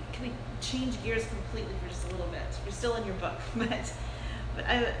we change gears completely for just a little bit? We're still in your book, but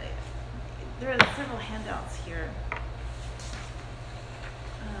there are several handouts here.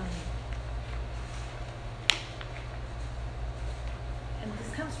 And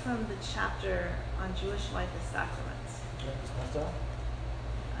this comes from the chapter on Jewish life as sacraments. Yeah, it's passed out.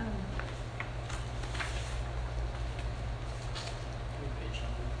 Page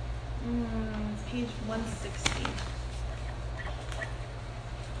number. It's page 160.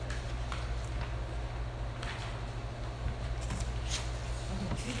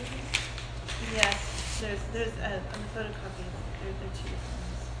 Yes, there's on the photocopy. There are two different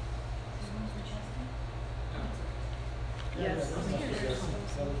ones. Yes. Yes,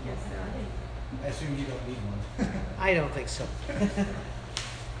 Yes, there are. I assume you don't need one. I don't think so.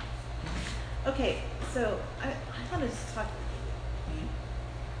 Okay, so I want to just talk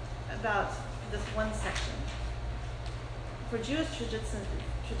about this one section. For Jewish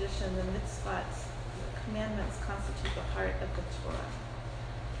tradition, the mitzvot commandments constitute the heart of the Torah.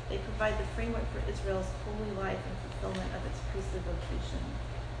 They provide the framework for Israel's holy life and fulfillment of its priestly vocation.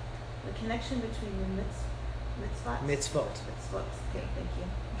 The connection between the mitzvot, okay, thank you,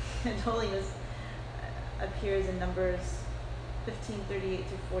 and holiness appears in Numbers 15:38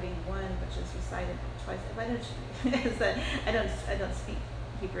 through 41, which is recited twice. If I don't, is that I don't speak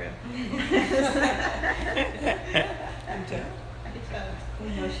Hebrew. We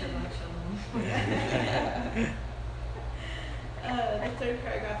know Shabbat Shalom. The third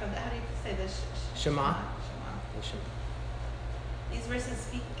paragraph of how do you say this? Shema. Shema. These verses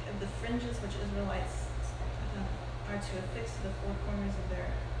speak of the fringes which Israelites are to affix to the four corners of their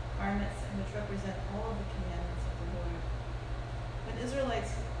garments and which represent all of the commandments of the Lord. When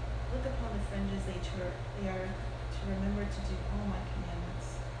Israelites look upon the fringes, they are to remember to do all my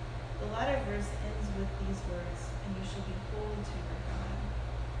commandments. The latter verse ends with these words, and you shall be holy to your God.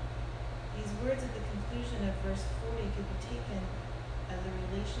 These words at the conclusion of verse 40 could be taken as a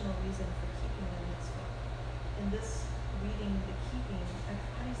relational reason for keeping the mitzvah. In this reading, the keeping,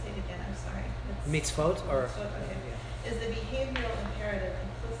 how do you say it again? I'm sorry. Mitzvot or Mitzvot, okay. Is the behavioral imperative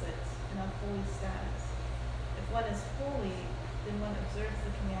implicit in a holy status? If one is holy, then one observes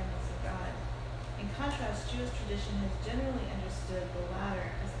the commandments of God. In contrast, Jewish tradition has generally understood the latter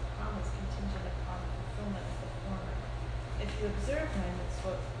as a promise contingent upon the fulfillment of the former. If you observe my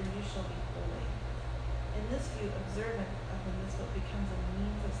mitzvot, then you shall be holy. In this view, observance of the mitzvot becomes a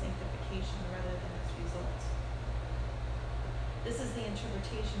means of sanctification rather than its result. This is the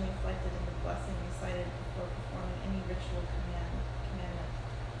interpretation reflected in the blessing recited before performing any ritual commandment.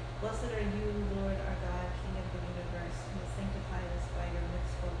 Blessed are you, Lord our God, King of the universe, who has sanctified us by your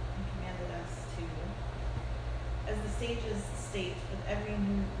mitzvot and commanded us to. As the sages state, with every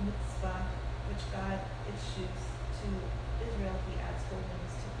new mitzvah which God issues to Israel, he adds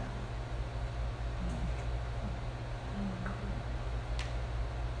holiness to them.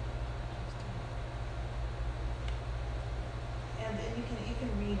 And you can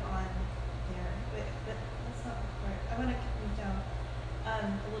read on there, but that's not required. I want to move down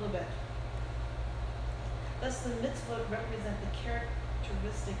a little bit. Thus, the mitzvot represent the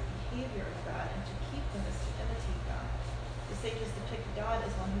characteristic behavior of God, and to keep them is to imitate God. The sages depict God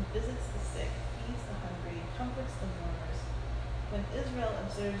as one who visits the sick, feeds the hungry, and comforts the mourners. When Israel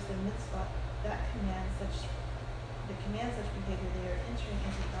observes the mitzvah that commands such behavior, they are entering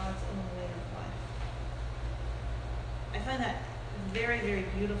into God's own way of life. I find that very, very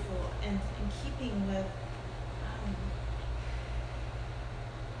beautiful and in keeping with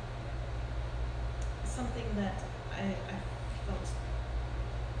something that I felt,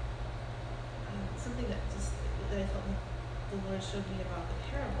 something that I felt the Lord showed me about the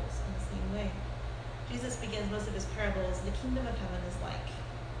parables in the same way. Jesus begins most of his parables, the kingdom of heaven is like.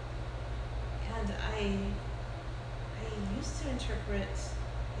 And I used to interpret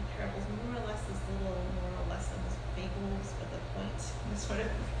the parables more or less as little moral lessons, fables with a point, sort of.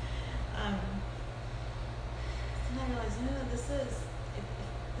 And I realized, no, this is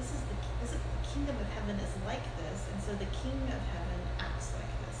the kingdom of heaven is like this, and so the king of heaven acts like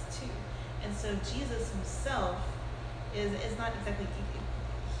this too. And so Jesus himself is not exactly,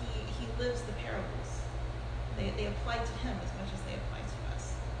 he lives the parables. They apply to him as much as they apply to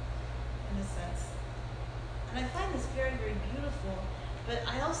us, in a sense. And I find this very, very beautiful. But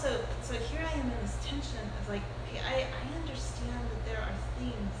I also, so here I am in this tension of like, okay, I understand that there are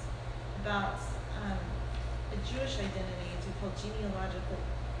things about a Jewish identity, as we call genealogical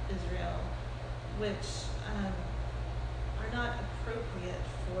Israel, which are not appropriate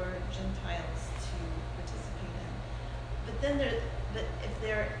for Gentiles to participate in. But if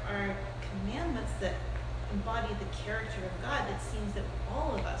there are commandments that embody the character of God, it seems that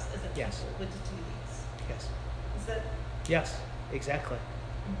all of us as a Yes. people would do these. Yes. Is that? Yes, exactly.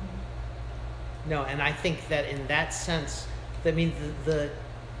 Mm-hmm. No, and I think that in that sense, I mean, the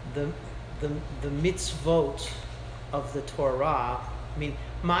mitzvot of the Torah. I mean,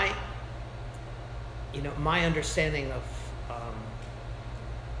 my understanding of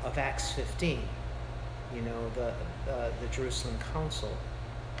Acts 15, the Jerusalem Council,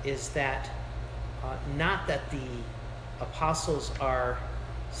 is that not that the apostles are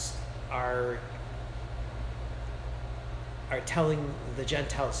telling the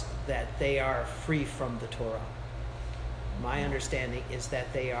Gentiles that they are free from the Torah. My understanding is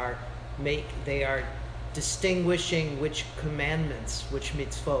that they are distinguishing which commandments, which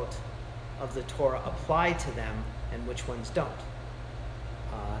mitzvot of the Torah apply to them and which ones don't.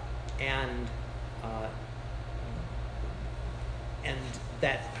 And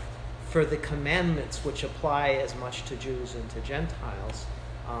that for the commandments which apply as much to Jews and to Gentiles,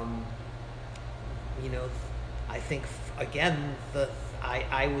 I think again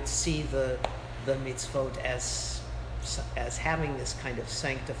I would see the mitzvot as having this kind of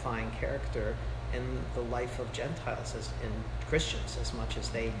sanctifying character in the life of Gentiles, as in Christians, as much as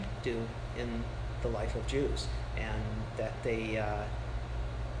they do in the life of Jews, and that they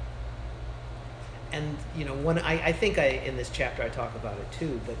when I think in this chapter I talk about it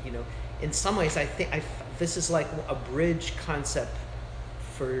too, but in some ways I think this is like a bridge concept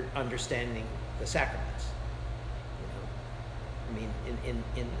for understanding the sacraments. I mean,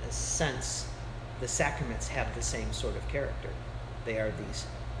 in a sense, the sacraments have the same sort of character. They are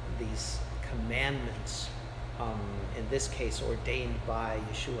these commandments, in this case ordained by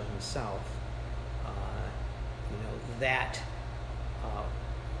Yeshua himself, that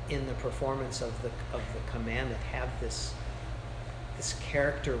in the performance of the commandment have this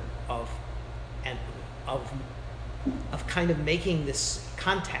character of kind of making this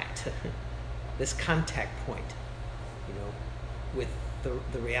contact, this contact point, with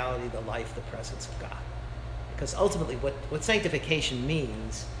the reality, the life, the presence of God. Because ultimately what sanctification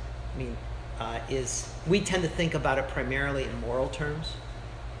means, is we tend to think about it primarily in moral terms.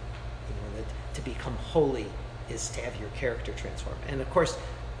 That to become holy is to have your character transformed. And of course,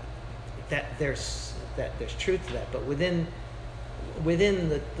 there's truth to that. But within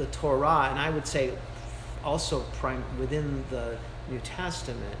the Torah, and I would say also within the New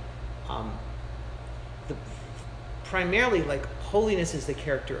Testament, primarily, like, holiness is the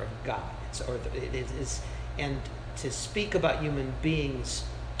character of God. It is, and to speak about human beings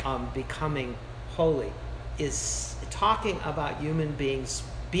becoming holy is talking about human beings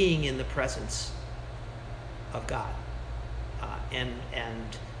being in the presence of God, and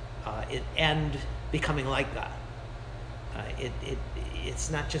becoming like God. It's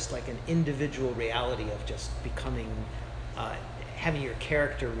not just like an individual reality of just becoming, having your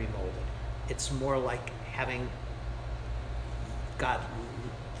character remolded. It's more like having God,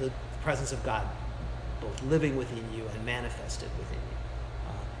 the presence of God, both living within you and manifested within you.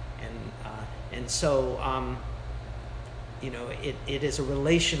 And so, it is a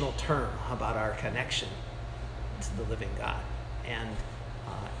relational term about our connection to the living God. And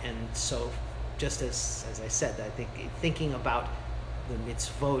so, just as I said, I think thinking about the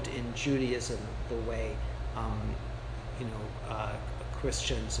mitzvot in Judaism, the way,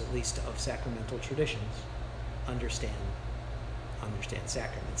 Christians, at least of sacramental traditions, understand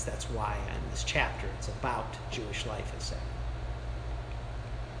sacraments. That's why in this chapter it's about Jewish life as sacrament.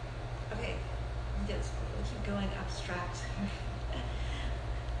 going abstract.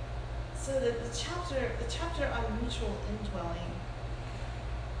 So the chapter on mutual indwelling.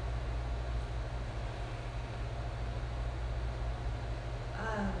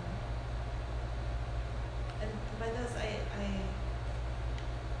 And by this, I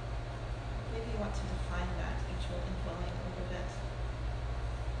maybe want to define that mutual indwelling a little bit.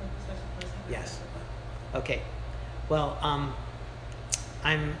 Especially for those who haven't Yes. read the book. Okay. Well,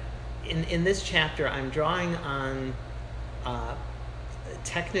 I'm in this chapter. I'm drawing on a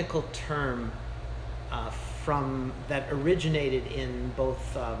technical term from that originated in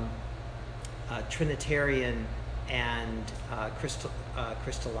both Trinitarian and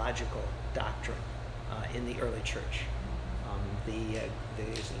Christological doctrine in the early church.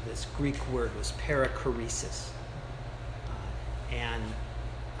 This Greek word was perichoresis, and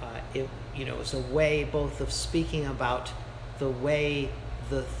it was a way both of speaking about the way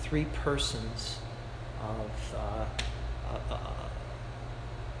the three persons of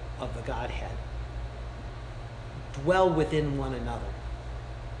the Godhead dwell within one another,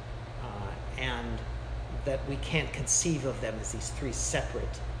 and that we can't conceive of them as these three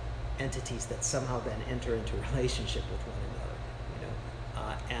separate entities that somehow then enter into a relationship with one another,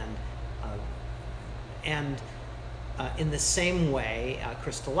 and in the same way,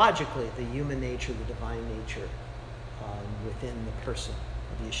 Christologically, the human nature, the divine nature within the person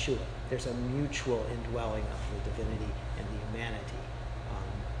of Yeshua. There's a mutual indwelling of the divinity and the humanity.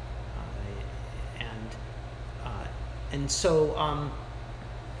 And so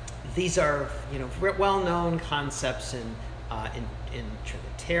these are, well-known concepts in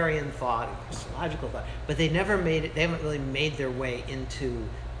Trinitarian thought and Christological thought, but they haven't really made their way into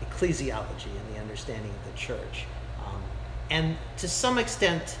ecclesiology and the understanding of the church. And to some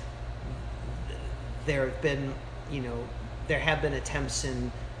extent, there have been attempts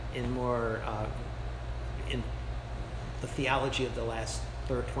in more in the theology of the last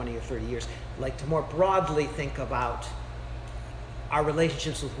 20 or 30 years, like to more broadly think about our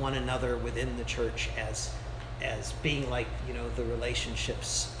relationships with one another within the church as being like the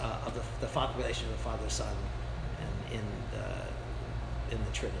relationships of the Father, relationship of the Father, Son, and in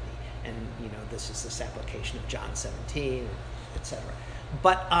the Trinity, and this is this application of John 17, etc.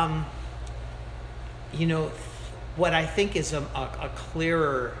 But what I think is a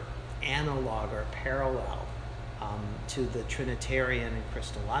clearer analog or parallel to the Trinitarian and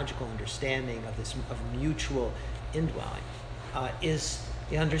Christological understanding of mutual indwelling is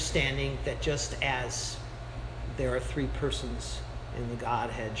the understanding that just as there are three persons in the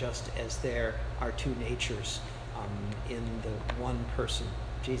Godhead, just as there are two natures in the one person,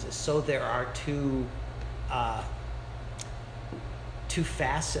 Jesus, so there are two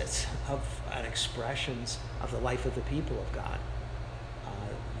facets and expressions of the life of the people of God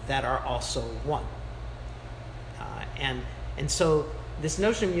that are also one. And so this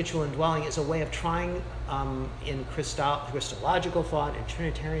notion of mutual indwelling is a way of trying in Christological thought and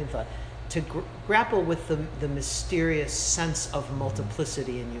Trinitarian thought to grapple with the mysterious sense of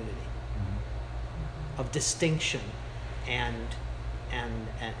multiplicity and unity, of distinction and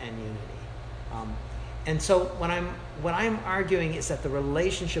unity. And so what I'm arguing is that the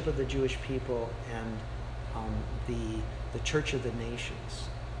relationship of the Jewish people and the Church of the Nations,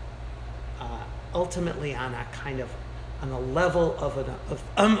 ultimately on a level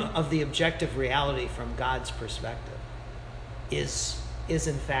of the objective reality from God's perspective, is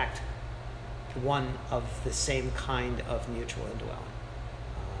in fact one of the same kind of mutual indwelling,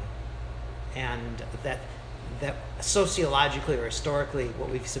 and that sociologically or historically, what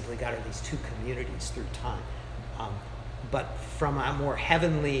we've simply got are these two communities through time. But from a more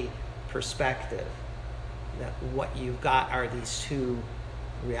heavenly perspective, that what you've got are these two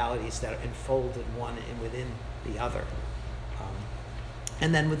realities that are enfolded one within the other.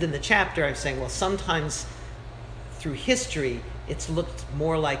 And then within the chapter, I'm saying, well, sometimes through history, it's looked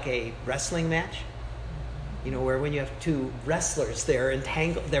more like a wrestling match. Where when you have two wrestlers, they're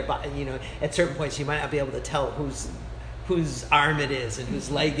entangled. At certain points, you might not be able to tell whose arm it is and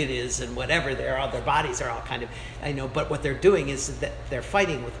whose leg it is and whatever. Their bodies are all kind of, But what they're doing is that they're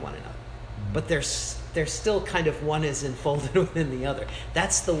fighting with one another. But they're still kind of one is enfolded within the other.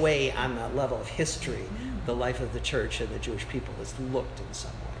 That's the way, on the level of history, the life of the church and the Jewish people has looked in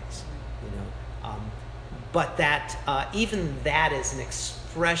some ways. But that even that is an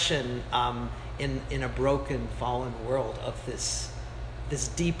expression in a broken, fallen world of this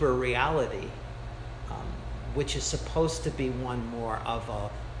deeper reality, which is supposed to be one more of a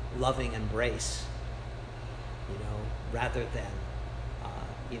loving embrace, rather than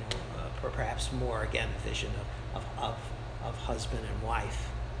perhaps more, again, a vision of husband and wife,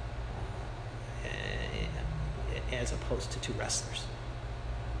 as opposed to two wrestlers.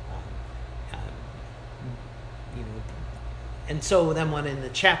 You know, and so then when in the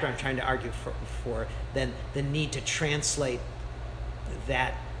chapter I'm trying to argue for then the need to translate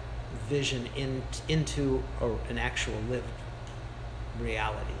that vision into an actual lived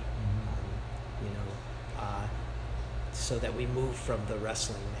reality, you know, so that we move from the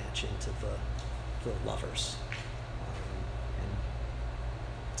wrestling match into the lovers. And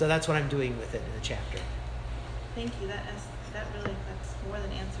so that's what I'm doing with it in the chapter. Thank you. That really that's more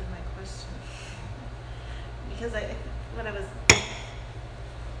than answered my question. Because when I was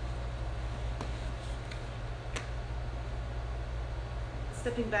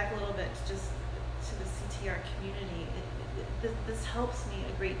stepping back a little bit just to the CTR community, this helps me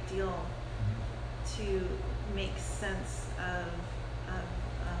a great deal to make sense of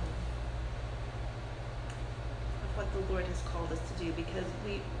what the Lord has called us to do, because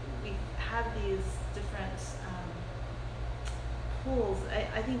we have these different pools.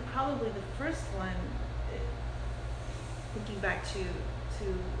 I think probably the first one, thinking back to the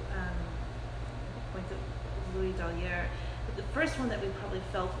point of Louis Dalliere, but the first one that we probably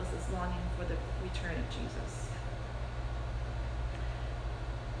felt was this longing for the return of Jesus.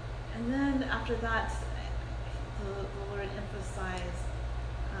 And then after that, the Lord emphasized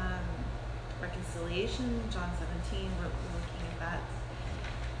reconciliation, John 17, we're looking at that.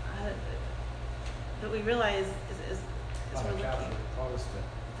 But we realize as we're looking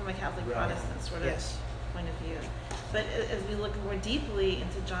from a Catholic Protestant sort of point of view. But as we look more deeply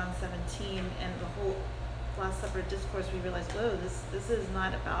into John 17 and the whole Last Supper discourse, we realize, whoa, this is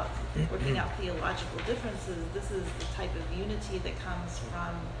not about working out theological differences. This is the type of unity that comes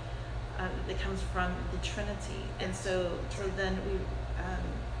from the Trinity. And so then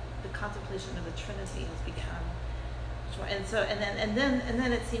the contemplation of the Trinity has become, and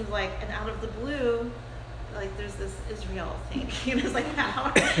then it seems like, and out of the blue, like there's this Israel thing. You know, it's like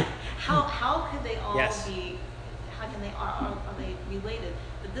how could they all be? How can they are they related?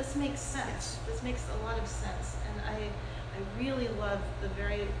 But this makes sense. This makes a lot of sense, and I really love the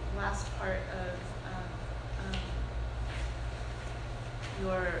very last part of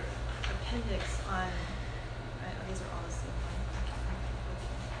your appendix on. These are all the same one.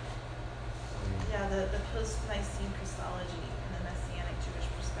 Yeah, the post-Nicene Christology and the Messianic Jewish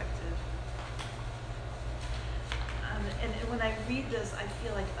perspective. And when I read this, I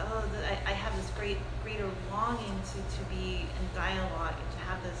feel like, I have this greater longing to be in dialogue and to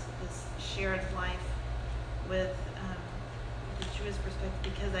have this shared life with the Jewish perspective,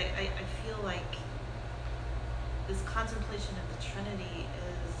 because I feel like this contemplation of the Trinity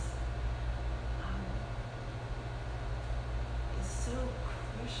is so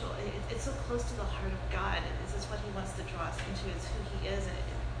crucial. It's so close to the heart of God. This is what He wants to draw us into. It's who He is, and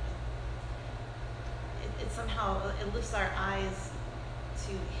it somehow it lifts our eyes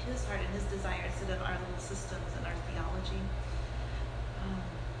to His heart and His desire instead of our little systems and our theology.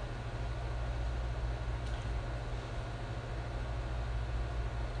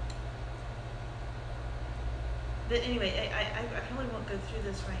 But anyway, I probably won't go through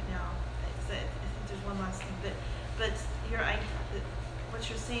this right now. I think there's one last thing, but what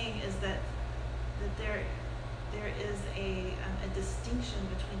you're saying is that there is a distinction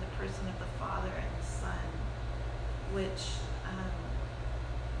between the person of the Father and the Son, which,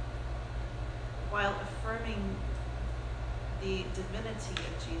 while affirming the divinity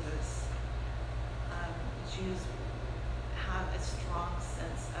of Jesus, Jews have a strong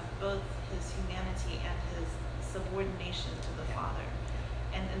sense of both His humanity and His subordination to the Father.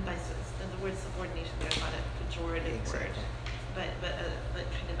 And by the word subordination, there's not a pejorative word, but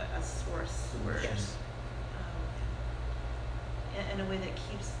kind of a source word. Yes. In a way that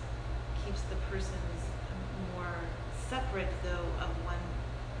keeps the persons more separate, though, of one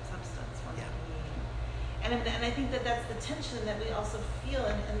substance, one being. And I think that's the tension that we also feel,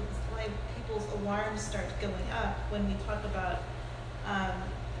 and why people's alarms start going up when we talk about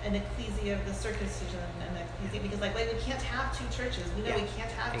an ecclesia of the circumcision and ecclesia, because we can't have two churches. We know we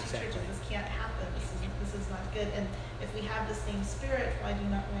can't have two churches. This can't happen. This is not good. And if we have the same Spirit, why are we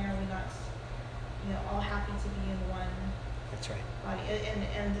not all happy to be in one? That's right. Body?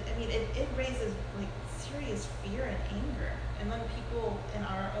 And I mean, it raises serious fear and anger among people in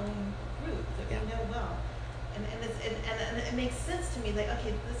our own group that we know well. And it makes sense to me,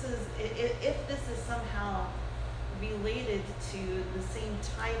 okay, this is if this is somehow related to the same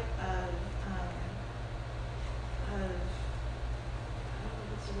type of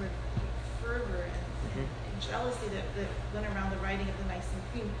fervor and jealousy that went around the writing of the Nicene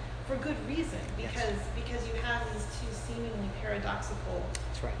Creed, for good reason, because you have these two seemingly paradoxical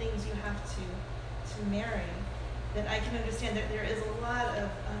things you have to marry. that I can understand that there is a lot of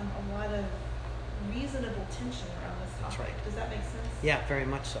reasonable tension around this That's topic. right. Does that make sense? Yeah, very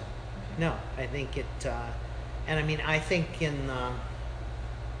much so. Okay. No, I think it, and I mean, I think in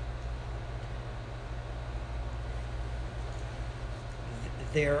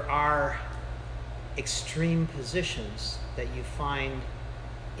there are extreme positions that you find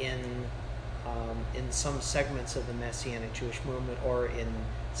in some segments of the Messianic Jewish movement, or in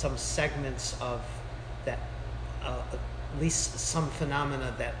some segments of that, at least some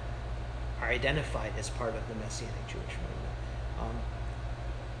phenomena that are identified as part of the Messianic Jewish movement,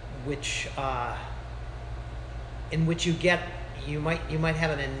 in which you might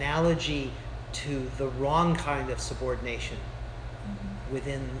have an analogy to the wrong kind of subordination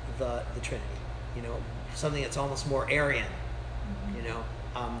within the Trinity. You know, something that's almost more Arian. You know,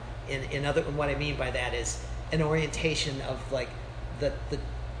 what I mean by that is an orientation of like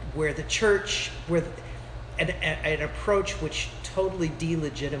where the church, an approach which totally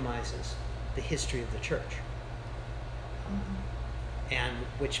delegitimizes the history of the church, and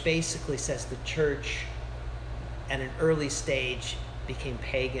which basically says the church at an early stage became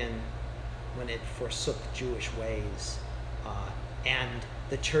pagan when it forsook Jewish ways, and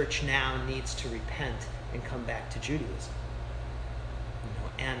the church now needs to repent and come back to Judaism. You know,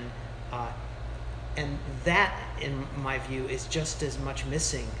 and that, in my view, is just as much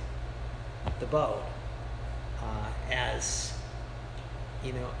missing the boat as,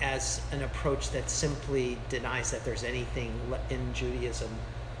 you know, as an approach that simply denies that there's anything in Judaism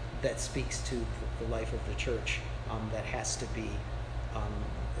that speaks to the life of the church that has to be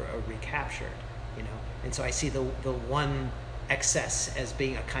recaptured. You know, and so I see the one excess as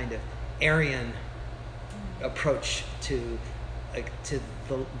being a kind of Arian approach to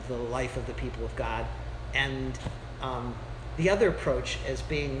the life of the people of God, and the other approach as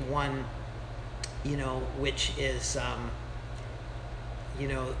being one, you know, which is you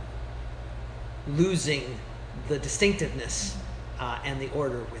know, losing the distinctiveness and the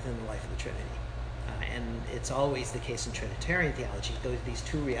order within the life of the Trinity. And it's always the case in Trinitarian theology. These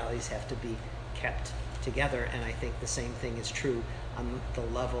two realities have to be kept together, and I think the same thing is true on the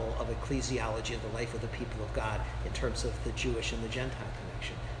level of ecclesiology of the life of the people of God in terms of the Jewish and the Gentile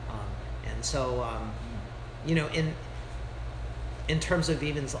connection. And so, you know, in terms of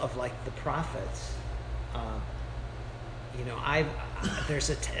even of like the prophets, you know, there's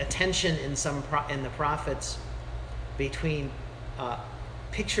a tension in in the prophets between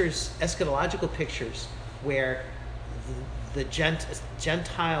pictures, eschatological pictures, where the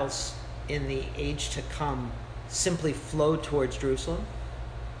Gentiles in the age to come simply flow towards Jerusalem,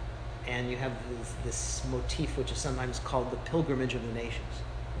 and you have this motif which is sometimes called the pilgrimage of the nations,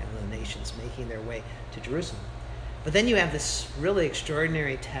 you know, the nations making their way to Jerusalem. But then you have this really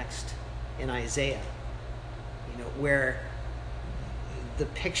extraordinary text in Isaiah, you know, where the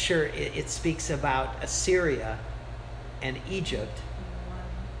picture, it speaks about Assyria and Egypt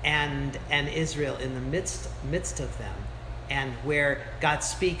and Israel in the midst of them, and where God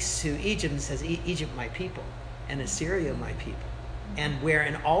speaks to Egypt and says, Egypt my people, and Assyria my people, and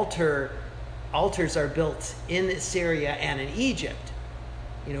where altars are built in Assyria and in Egypt,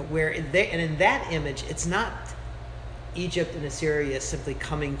 you know, and in that image, it's not Egypt and Assyria simply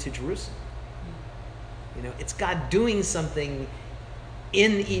coming to Jerusalem. You know, it's God doing something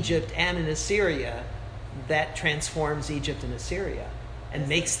in Egypt and in Assyria that transforms Egypt and Assyria and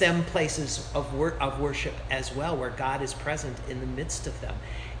makes them places of worship as well, where God is present in the midst of them.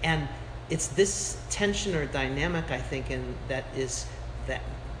 And it's this tension or dynamic, I think, that is that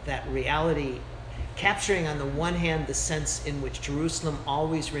reality, capturing on the one hand the sense in which Jerusalem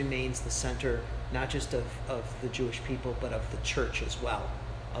always remains the center, not just of the Jewish people, but of the church as well,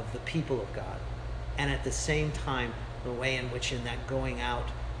 of the people of God. And at the same time, the way in which in that going out,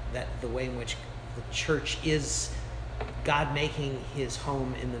 that the way in which the church is God making his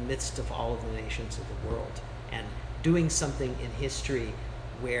home in the midst of all of the nations of the world, and doing something in history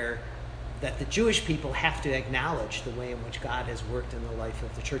where that the Jewish people have to acknowledge the way in which God has worked in the life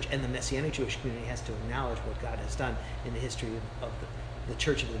of the church, and the Messianic Jewish community has to acknowledge what God has done in the history of the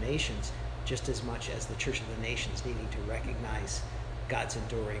Church of the Nations, just as much as the Church of the Nations needing to recognize God's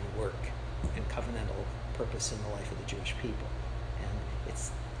enduring work and covenantal purpose in the life of the Jewish people. And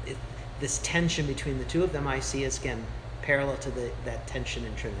this tension between the two of them I see as, again, parallel to that tension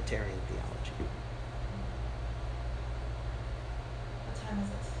in Trinitarian theology. What time is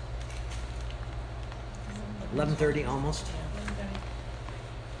it? 11:30 almost. 11:30.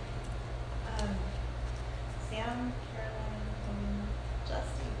 Sam, Caroline,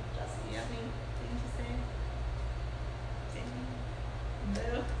 Justy, you have anything to say? Say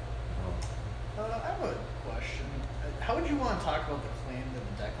anything? No? I have a question. want to talk about the claim that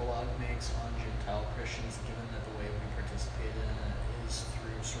the Decalogue makes on Gentile Christians, given that the way we participate in it is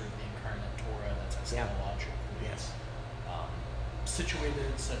through sort of the incarnate Torah that's eschatologically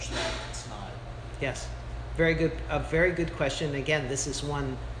situated such that it's not. Yes, very good. A very good question. Again, this is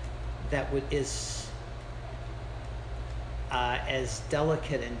one that is as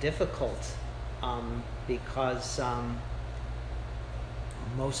delicate and difficult because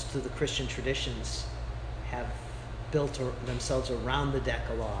most of the Christian traditions have built themselves around the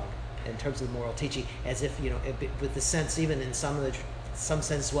Decalogue in terms of the moral teaching, as if, with the sense, even in some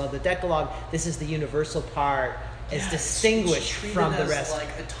sense, well, the Decalogue, this is the universal part, is distinguished from the rest. Like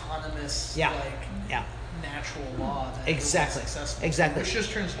autonomous, natural law. That Exactly. Which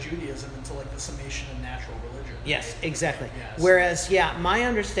just turns Judaism into like the summation of natural religion. Yes, exactly. Yes. Whereas, my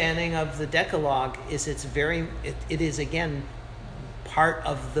understanding of the Decalogue is it is again part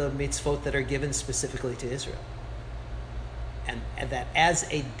of the mitzvot that are given specifically to Israel, and that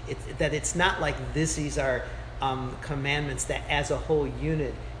that it's not like these are commandments that as a whole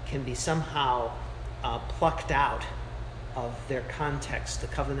unit can be somehow plucked out of their context, the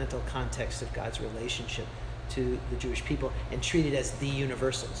covenantal context of God's relationship to the Jewish people, and treated as the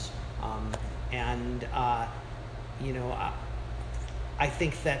universals. I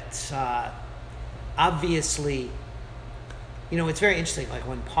think that obviously, it's very interesting. Like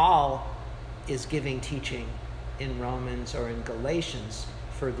when Paul is giving teaching in Romans or in Galatians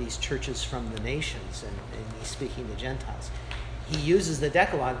for these churches from the nations, and he's speaking to Gentiles, he uses the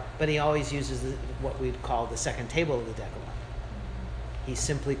Decalogue, but he always uses what we'd call the second table of the Decalogue. He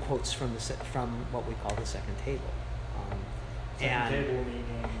simply quotes from what we call the second table. Table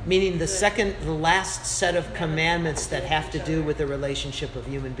meaning the last set of commandments that have to do with the relationship of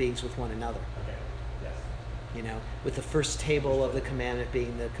human beings with one another. Okay. Yes. With the first table of the commandment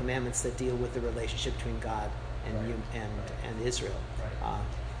being the commandments that deal with the relationship between God and Israel.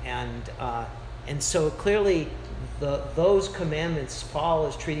 Right. And so clearly those commandments, Paul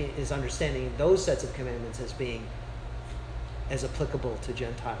is understanding those sets of commandments as being as applicable to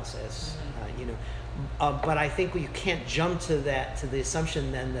Gentiles as but I think you can't jump to the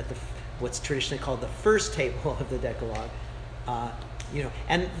assumption then that what's traditionally called the first table of the Decalogue,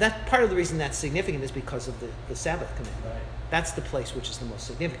 and that part of the reason that's significant is because of the Sabbath commandment. Right. That's the place which is the most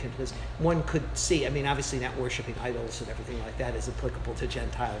significant, because one could see, obviously not worshiping idols and everything like that is applicable to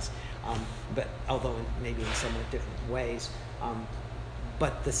Gentiles, but although maybe in somewhat different ways.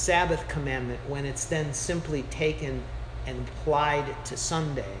 But the Sabbath commandment, when it's then simply taken and applied to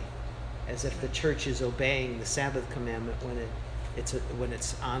Sunday, as if the church is obeying the Sabbath commandment when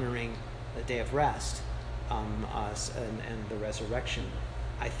it's honoring the day of rest and the resurrection,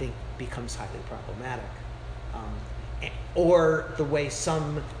 I think becomes highly problematic. Or the way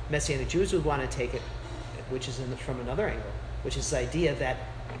some Messianic Jews would want to take it, which is from another angle, which is the idea that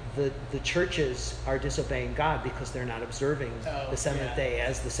the churches are disobeying God because they're not observing the seventh day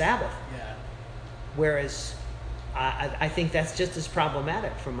as the Sabbath. Yeah. Whereas I think that's just as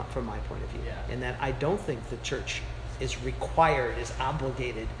problematic from my point of view, in that I don't think the church is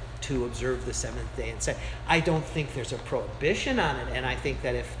obligated to observe the seventh day and say. I don't think there's a prohibition on it, and I think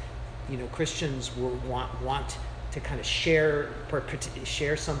that if Christians will want to kind of share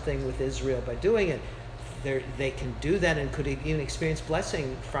something with Israel by doing it, they can do that and could even experience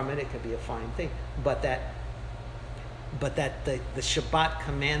blessing from it. It could be a fine thing, but that the Shabbat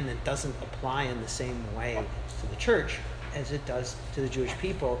commandment doesn't apply in the same way to the church as it does to the Jewish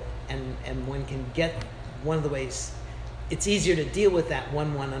people, and one can get one of the ways it's easier to deal with that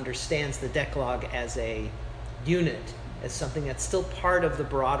when one understands the Decalogue as a unit, as something that's still part of the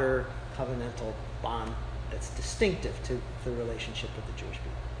broader covenantal bond that's distinctive to the relationship with the Jewish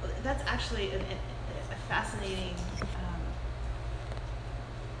people. Well, that's actually a fascinating.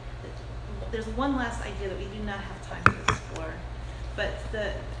 There's one last idea that we do not have time to explore, but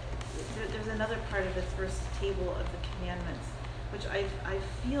there's another part of this first table of the commandments, which I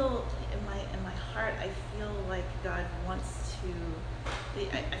feel in my heart, I feel like God wants to.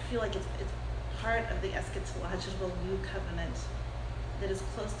 I feel like it's part of the eschatological new covenant that is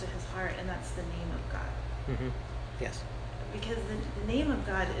close to His heart, and that's the name of God. Mm-hmm. Yes. Because the name of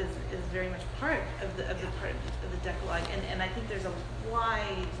God is very much part of the part of the Decalogue, and I think there's a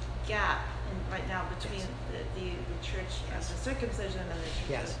wide gap right now between the church of the circumcision and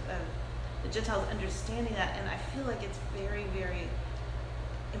the church of the Gentiles understanding that, and I feel like it's very, very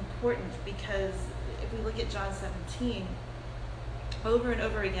important, because if we look at John 17, over and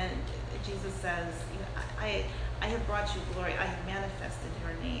over again, Jesus says, I have brought you glory, I have manifested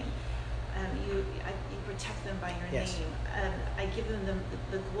your name. You protect them by your Yes. name. I give them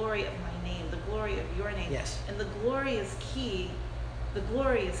the glory of my name, the glory of your name. Yes. And the glory is key. The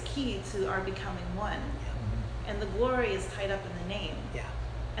glory is key to our becoming one. Yeah. And the glory is tied up in the name. Yeah.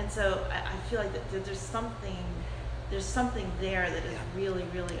 And so I feel like that there's something there that is Yeah. really,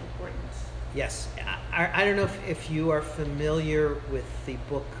 really important. Yes. I don't know if you are familiar with the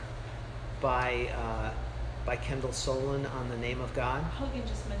book by Kendall Solon on the name of God. Hogan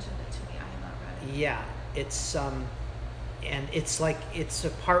just mentioned it to me. I have not read it. Yeah, it's and it's a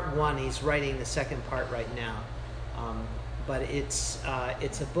part one. He's writing the second part right now, but it's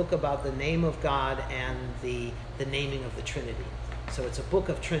a book about the name of God and the naming of the Trinity. So it's a book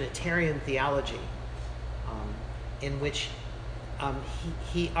of Trinitarian theology, in which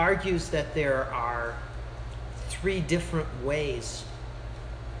he argues that there are three different ways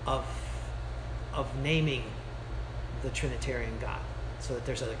of naming the Trinitarian God. So that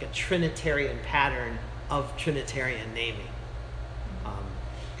there's like a Trinitarian pattern of Trinitarian naming,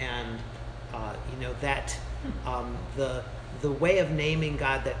 that the way of naming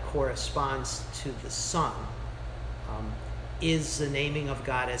God that corresponds to the Son is the naming of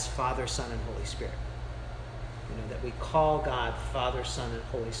God as Father, Son, and Holy Spirit. That we call God Father, Son, and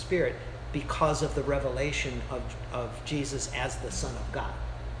Holy Spirit because of the revelation of Jesus as the Son of God.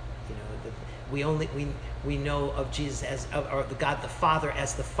 We know of Jesus or God the Father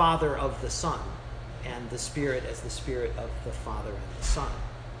as the Father of the Son, and the Spirit as the Spirit of the Father and the Son.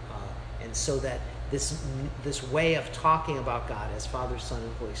 And so that this way of talking about God as Father, Son,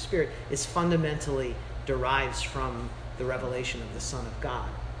 and Holy Spirit is fundamentally derives from the revelation of the Son of God.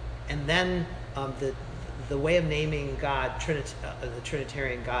 And then the way of naming God, the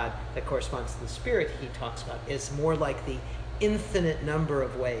Trinitarian God that corresponds to the Spirit he talks about, is more like the infinite number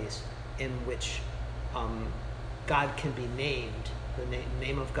of ways in which God can be named, the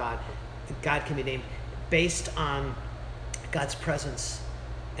name of God. God can be named based on God's presence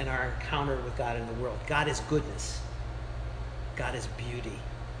and our encounter with God in the world. God is goodness. God is beauty.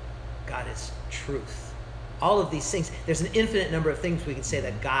 God is truth. All of these things, there's an infinite number of things we can say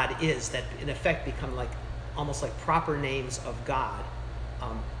that God is, that in effect become almost like proper names of God,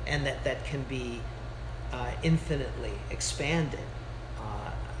 and that can be infinitely expanded.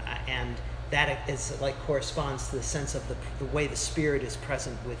 And that is corresponds to the sense of the way the Spirit is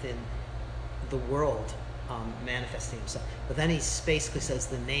present within the world, manifesting himself. But then he basically says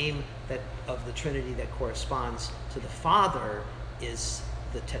the name of the Trinity that corresponds to the Father is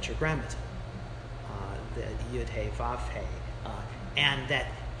the Tetragrammaton, the Yud He Vav He, and that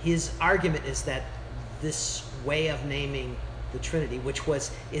his argument is that this way of naming the Trinity, which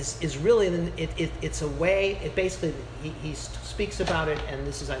is really it's a way. It basically he speaks about it, and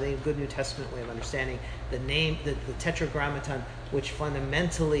this is, I think, a good New Testament way of understanding the name, the Tetragrammaton, which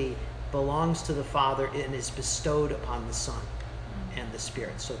fundamentally belongs to the Father and is bestowed upon the Son and the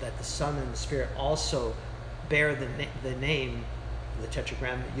Spirit, so that the Son and the Spirit also bear the name, the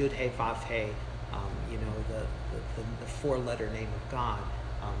Tetragrammaton, Yud He Vav He, the four-letter name of God,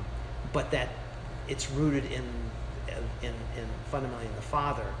 but that it's rooted in fundamentally in the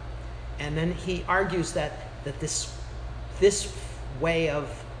Father. And then he argues that this way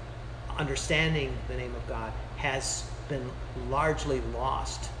of understanding the name of God has been largely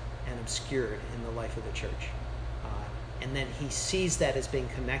lost and obscured in the life of the church. And then he sees that as being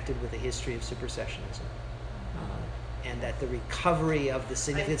connected with the history of supersessionism. And that the recovery of the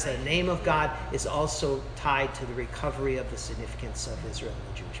significance of the name of God is also tied to the recovery of the significance of Israel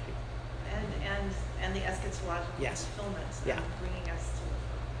and the Jewish people. And the eschatological Yes. fulfillments that Yeah. are bringing us to the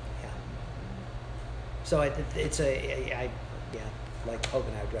Yeah. So like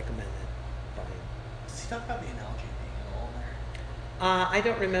Hogan, I would recommend that. Does he talk about the analogy being at all in there? I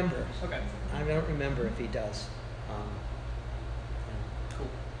don't remember. Okay. I don't remember if he does. Cool.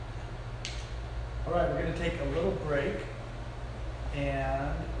 All right, we're going to take a little break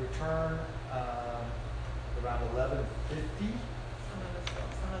and return around 11:50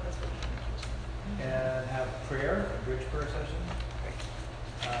 some of us will be in the kitchen. and have prayer, a bridge prayer session.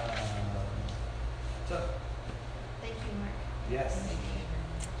 So, Thank you, Mark. yes.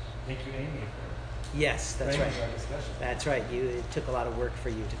 Thank you, Amy, for Yes, that's framing right. our discussion. That's right. It took a lot of work for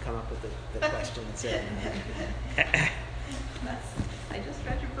you to come up with the questions. I just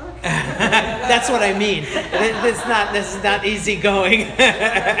read your book. That's what I mean. This is not easy going.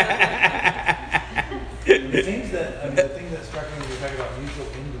 The thing that struck me when you were talking about mutual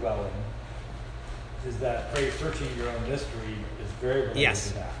indwelling is that phrase, searching your own mystery, is very related Yes,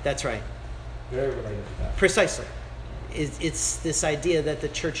 to that. that's right. Very related to that. Precisely. It's this idea that the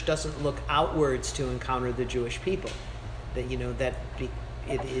church doesn't look outwards to encounter the Jewish people. That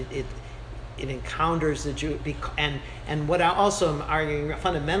it encounters the Jew, and what I also am arguing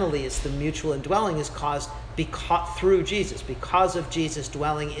fundamentally is the mutual indwelling is caused through Jesus, because of Jesus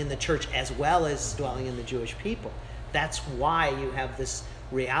dwelling in the church as well as dwelling in the Jewish people. That's why you have this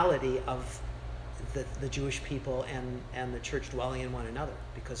reality of the Jewish people and the church dwelling in one another,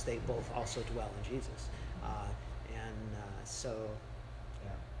 because they both also dwell in Jesus. So